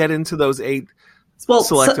let them get into those 8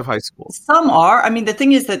 selective high schools? Some are. I mean, the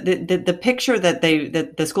thing is that the picture that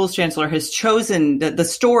the school's chancellor has chosen, the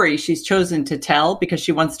story she's chosen to tell because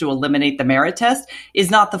she wants to eliminate the merit test,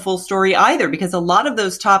 is not the full story either, because a lot of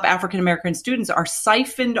those top African-American students are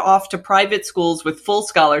siphoned off to private schools with full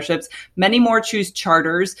scholarships. Many more choose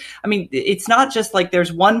charters. I mean, it's not just like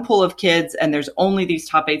there's one pool of kids and there's only these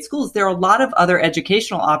top 8 schools. There are a lot of other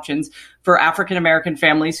educational options for African-American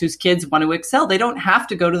families whose kids want to excel. They don't have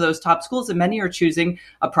to go to those top schools, and many are choosing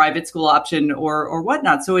a private school option or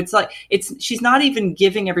whatnot. So it's like, she's not even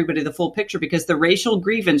giving everybody the full picture, because the racial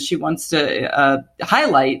grievance she wants to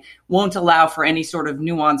highlight won't allow for any sort of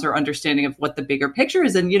nuance or understanding of what the bigger picture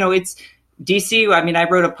is. And, it's DC, I mean, I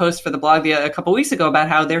wrote a post for the blog a couple weeks ago about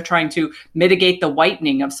how they're trying to mitigate the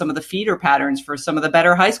whitening of some of the feeder patterns for some of the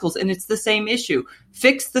better high schools. And it's the same issue.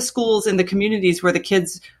 Fix the schools in the communities where the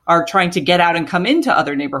kids are trying to get out and come into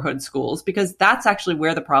other neighborhood schools, because that's actually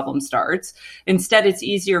where the problem starts. Instead, it's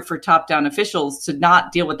easier for top-down officials to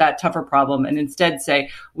not deal with that tougher problem and instead say,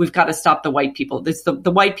 we've got to stop the white people. It's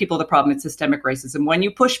the white people the problem. It's systemic racism. When you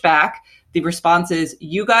push back, the response is,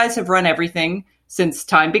 you guys have run everything since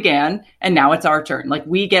time began, and now it's our turn. Like,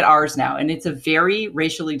 we get ours now. And it's a very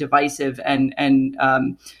racially divisive and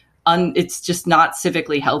it's just not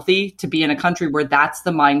civically healthy to be in a country where that's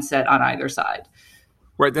the mindset on either side.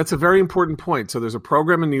 Right. That's a very important point. So there's a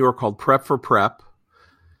program in New York called Prep for Prep.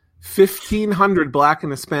 1,500 Black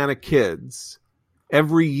and Hispanic kids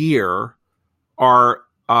every year are,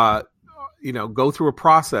 go through a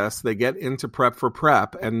process. They get into Prep for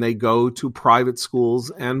Prep, and they go to private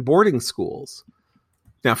schools and boarding schools.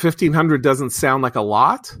 Now, 1,500 doesn't sound like a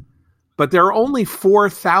lot, but there are only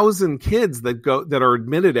 4,000 kids that are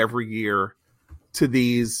admitted every year to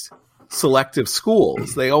these selective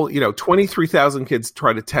schools. They all, 23,000 kids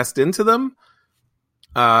try to test into them.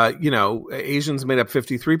 Asians made up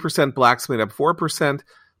 53%, blacks made up 4%.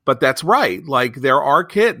 But that's right. Like, there are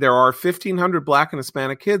 1,500 Black and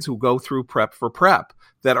Hispanic kids who go through Prep for Prep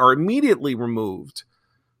that are immediately removed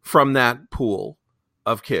from that pool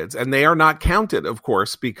of kids. And they are not counted, of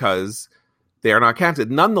course, because they are not counted.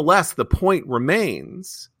 Nonetheless, the point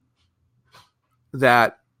remains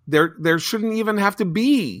that there shouldn't even have to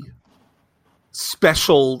be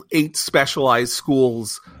 8 specialized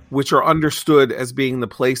schools, which are understood as being the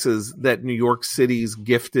places that New York City's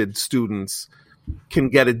gifted students can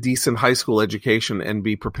get a decent high school education and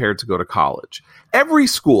be prepared to go to college. Every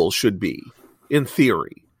school should be, in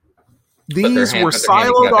theory. These were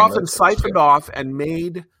siloed off and siphoned off and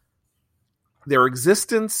made. Their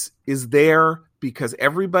existence is there because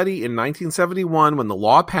everybody in 1971, when the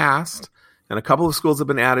law passed, and a couple of schools have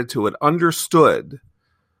been added to it, understood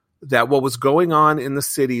that what was going on in the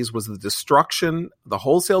cities was the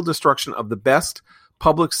wholesale destruction of the best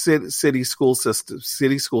public city school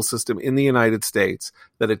system in the United States,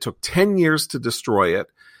 that it took 10 years to destroy it,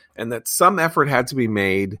 and that some effort had to be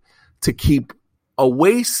made to keep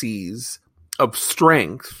oases of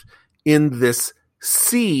strength in this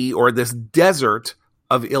sea or this desert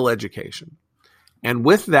of ill education. And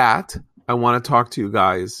with that, I want to talk to you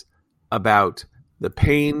guys about the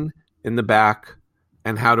pain in the back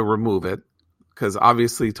and how to remove it, because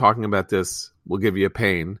obviously talking about this will give you a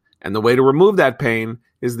pain. And the way to remove that pain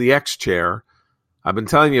is the X chair. I've been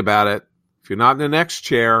telling you about it. If you're not in an X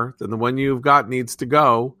chair, then the one you've got needs to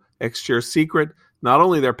go. X Chair's secret, not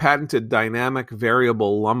only their patented dynamic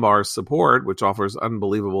variable lumbar support, which offers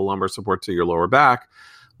unbelievable lumbar support to your lower back,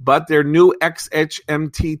 but their new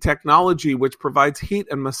XHMT technology, which provides heat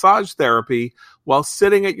and massage therapy while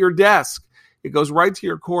sitting at your desk. It goes right to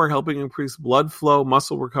your core, helping increase blood flow,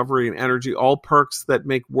 muscle recovery, and energy, all perks that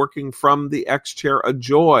make working from the X Chair a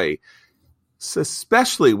joy,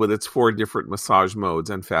 especially with its 4 different massage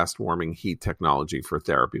modes and fast-warming heat technology for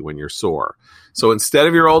therapy when you're sore. So instead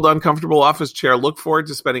of your old uncomfortable office chair, look forward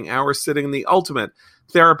to spending hours sitting in the ultimate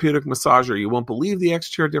therapeutic massager. You won't believe the X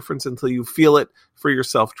Chair difference until you feel it for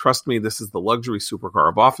yourself. Trust me, this is the luxury supercar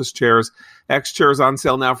of office chairs. X Chair is on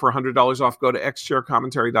sale now for $100 off. Go to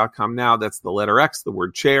xchaircommentary.com now. That's the letter X, the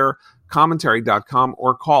word chair, commentary.com,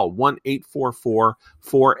 or call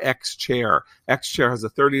 1-844-4X-CHAIR. X-Chair has a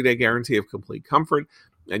 30-day guarantee of complete comfort,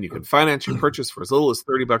 and you can finance your purchase for as little as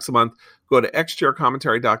 $30 a month. Go to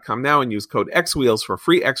xchaircommentary.com now and use code XWheels for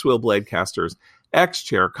free X-Wheel blade casters.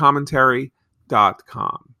 xchaircommentary.com.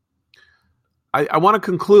 I want to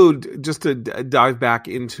conclude just to dive back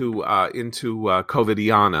into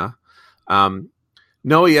COVIDiana.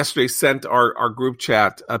 Noah yesterday sent our group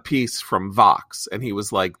chat a piece from Vox, and he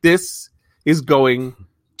was like, this is going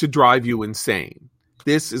to drive you insane.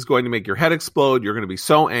 This is going to make your head explode. You're going to be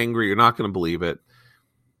so angry. You're not going to believe it.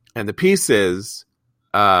 And the piece is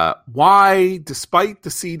why, despite the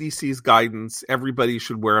CDC's guidance, everybody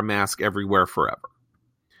should wear a mask everywhere forever.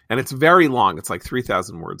 And it's very long. It's like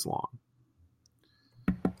 3,000 words long.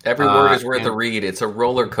 Every word is worth a read. It's a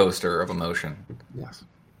roller coaster of emotion. Yes.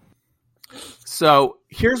 So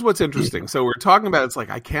here's what's interesting. So we're talking about, it's like,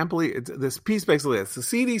 I can't believe this piece basically is the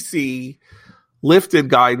CDC lifted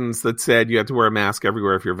guidance that said you have to wear a mask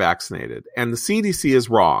everywhere if you're vaccinated. And the CDC is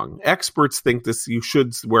wrong. Experts think this, you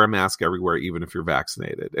should wear a mask everywhere, even if you're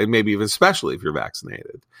vaccinated, and maybe even especially if you're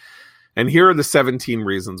vaccinated. And here are the 17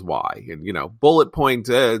 reasons why. And, bullet point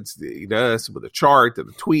with a chart and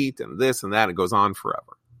a tweet and this and that. It goes on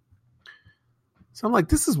forever. So I'm like,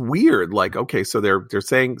 this is weird. Like, okay, so they're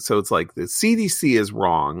saying, so it's like the CDC is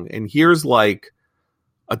wrong. And here's like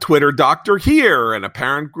a Twitter doctor here and a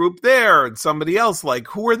parent group there and somebody else. Like,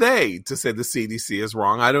 who are they to say the CDC is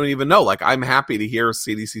wrong? I don't even know. Like, I'm happy to hear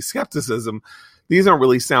CDC skepticism. These don't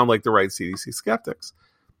really sound like the right CDC skeptics.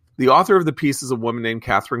 The author of the piece is a woman named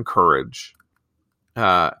Catherine Courage.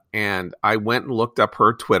 And I went and looked up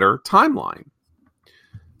her Twitter timeline.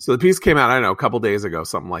 So the piece came out, I don't know, a couple days ago,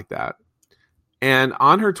 something like that. And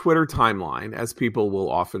on her Twitter timeline, as people will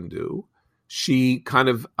often do, she kind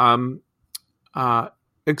of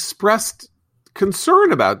expressed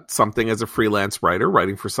concern about something as a freelance writer,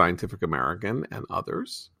 writing for Scientific American and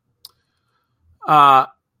others. And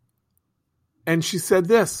she said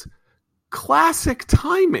this: classic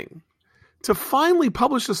timing to finally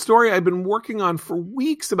publish a story I've been working on for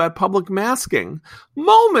weeks about public masking,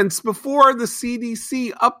 moments before the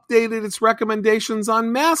CDC updated its recommendations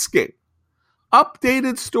on masking.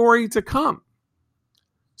 Updated story to come.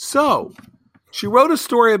 So, she wrote a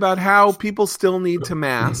story about how people still need to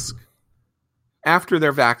mask after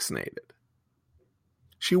they're vaccinated.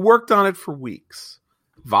 She worked on it for weeks.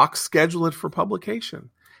 Vox scheduled it for publication.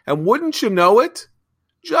 And wouldn't you know it,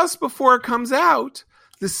 just before it comes out,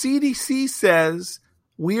 the CDC says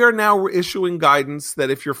we are now issuing guidance that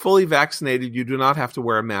if you're fully vaccinated, you do not have to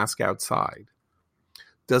wear a mask outside.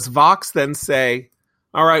 Does Vox then say,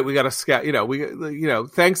 all right, we got to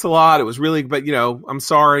thanks a lot. It was really, but I'm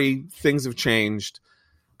sorry, things have changed.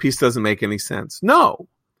 Piece doesn't make any sense. No,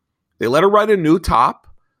 they let her write a new top.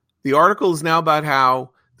 The article is now about how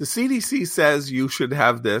the CDC says you should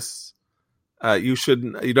have this. You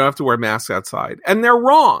don't have to wear masks outside, and they're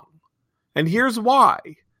wrong. And here's why.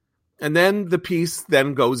 And then the piece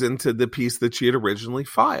then goes into the piece that she had originally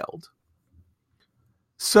filed.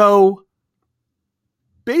 So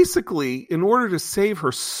basically, in order to save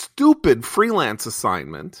her stupid freelance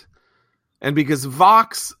assignment, and because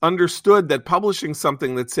Vox understood that publishing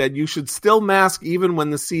something that said you should still mask even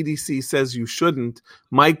when the CDC says you shouldn't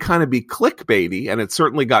might kind of be clickbaity, and it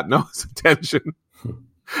certainly got Noah's attention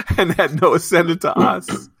and had Noah send it to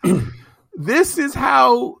us. This is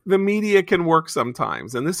how the media can work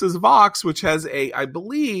sometimes. And this is Vox, which has I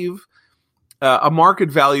believe, a market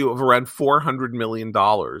value of around $400 million,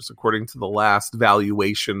 according to the last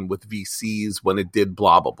valuation with VCs when it did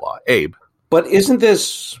blah, blah, blah. Abe. But isn't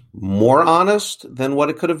this more honest than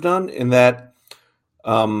what it could have done in that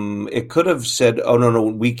it could have said, oh, no,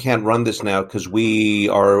 we can't run this now because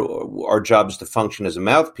our job is to function as a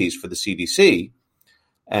mouthpiece for the CDC.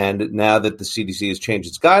 And now that the CDC has changed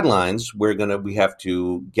its guidelines, we have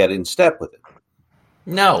to get in step with it.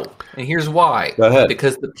 No, and here's why. Go ahead.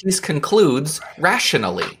 Because the piece concludes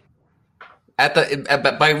rationally. By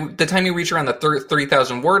the time you reach around the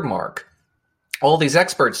 30,000 word mark, all these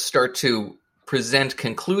experts start to present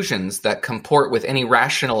conclusions that comport with any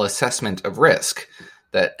rational assessment of risk.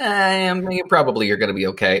 That probably you're going to be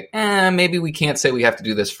okay. Maybe we can't say we have to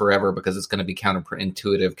do this forever because it's going to be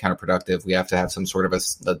counterintuitive, counterproductive. We have to have some sort of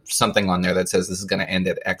something on there that says this is going to end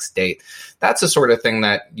at X date. That's the sort of thing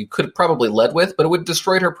that you could have probably led with, but it would have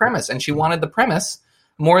destroyed her premise. And she wanted the premise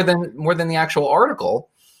more than the actual article.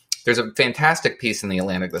 There's a fantastic piece in The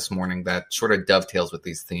Atlantic this morning that sort of dovetails with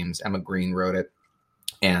these themes. Emma Green wrote it,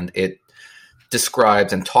 and it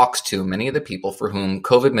describes and talks to many of the people for whom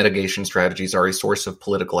COVID mitigation strategies are a source of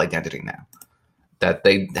political identity now. That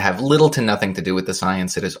they have little to nothing to do with the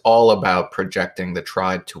science. It is all about projecting the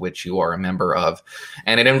tribe to which you are a member of.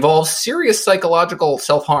 And it involves serious psychological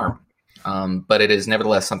self-harm. But it is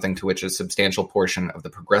nevertheless something to which a substantial portion of the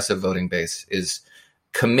progressive voting base is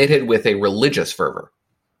committed with a religious fervor.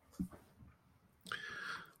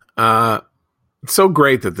 It's so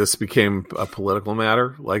great that this became a political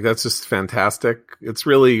matter. Like, that's just fantastic. It's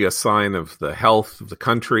really a sign of the health of the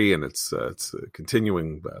country, and it's a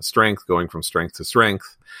continuing strength, going from strength to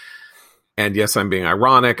strength. And yes, I'm being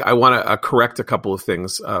ironic. I want to correct a couple of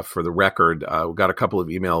things for the record. We got a couple of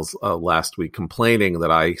emails last week complaining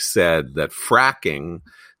that I said that fracking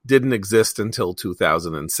didn't exist until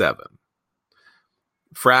 2007.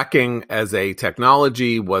 Fracking as a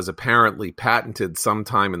technology was apparently patented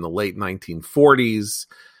sometime in the late 1940s,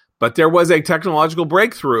 but there was a technological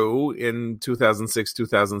breakthrough in 2006,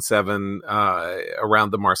 2007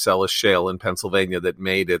 around the Marcellus Shale in Pennsylvania that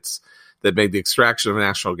made the extraction of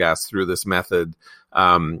natural gas through this method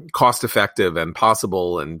cost effective and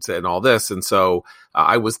possible and all this. And so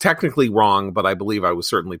I was technically wrong, but I believe I was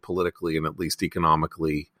certainly politically and at least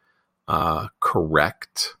economically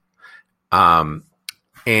correct.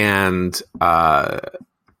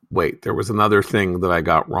 Wait, there was another thing that I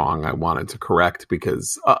got wrong I wanted to correct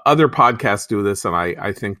because other podcasts do this, and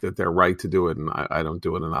I think that they're right to do it, and I don't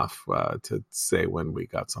do it enough to say when we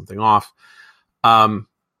got something off. So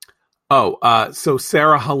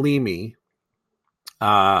Sarah Halimi,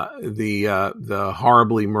 the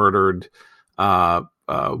horribly murdered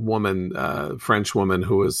woman, French woman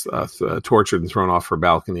who was tortured and thrown off her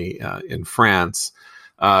balcony in France.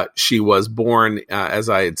 She was born, as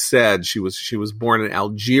I had said, she was born in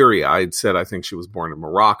Algeria. I had said I think she was born in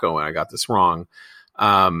Morocco, and I got this wrong.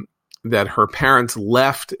 That her parents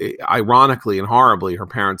left, ironically and horribly, her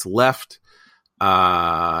parents left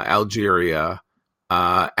Algeria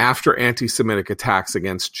after anti-Semitic attacks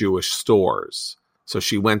against Jewish stores. So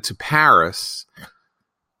she went to Paris.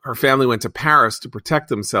 Her family went to Paris to protect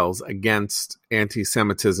themselves against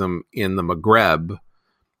anti-Semitism in the Maghreb.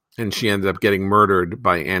 And she ended up getting murdered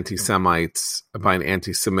by anti-Semites, by an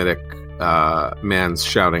anti-Semitic man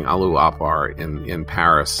shouting Allahu Akbar in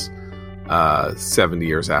Paris 70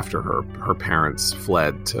 years after her parents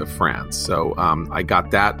fled to France. So I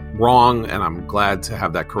got that wrong, and I'm glad to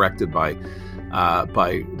have that corrected by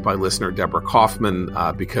listener Deborah Kaufman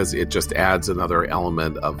because it just adds another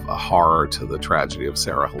element of horror to the tragedy of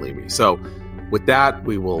Sarah Halimi. So with that,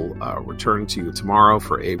 we will return to you tomorrow.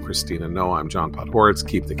 For Abe, Christina, Noah, I'm John Podhoretz.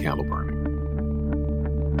 Keep the candle burning.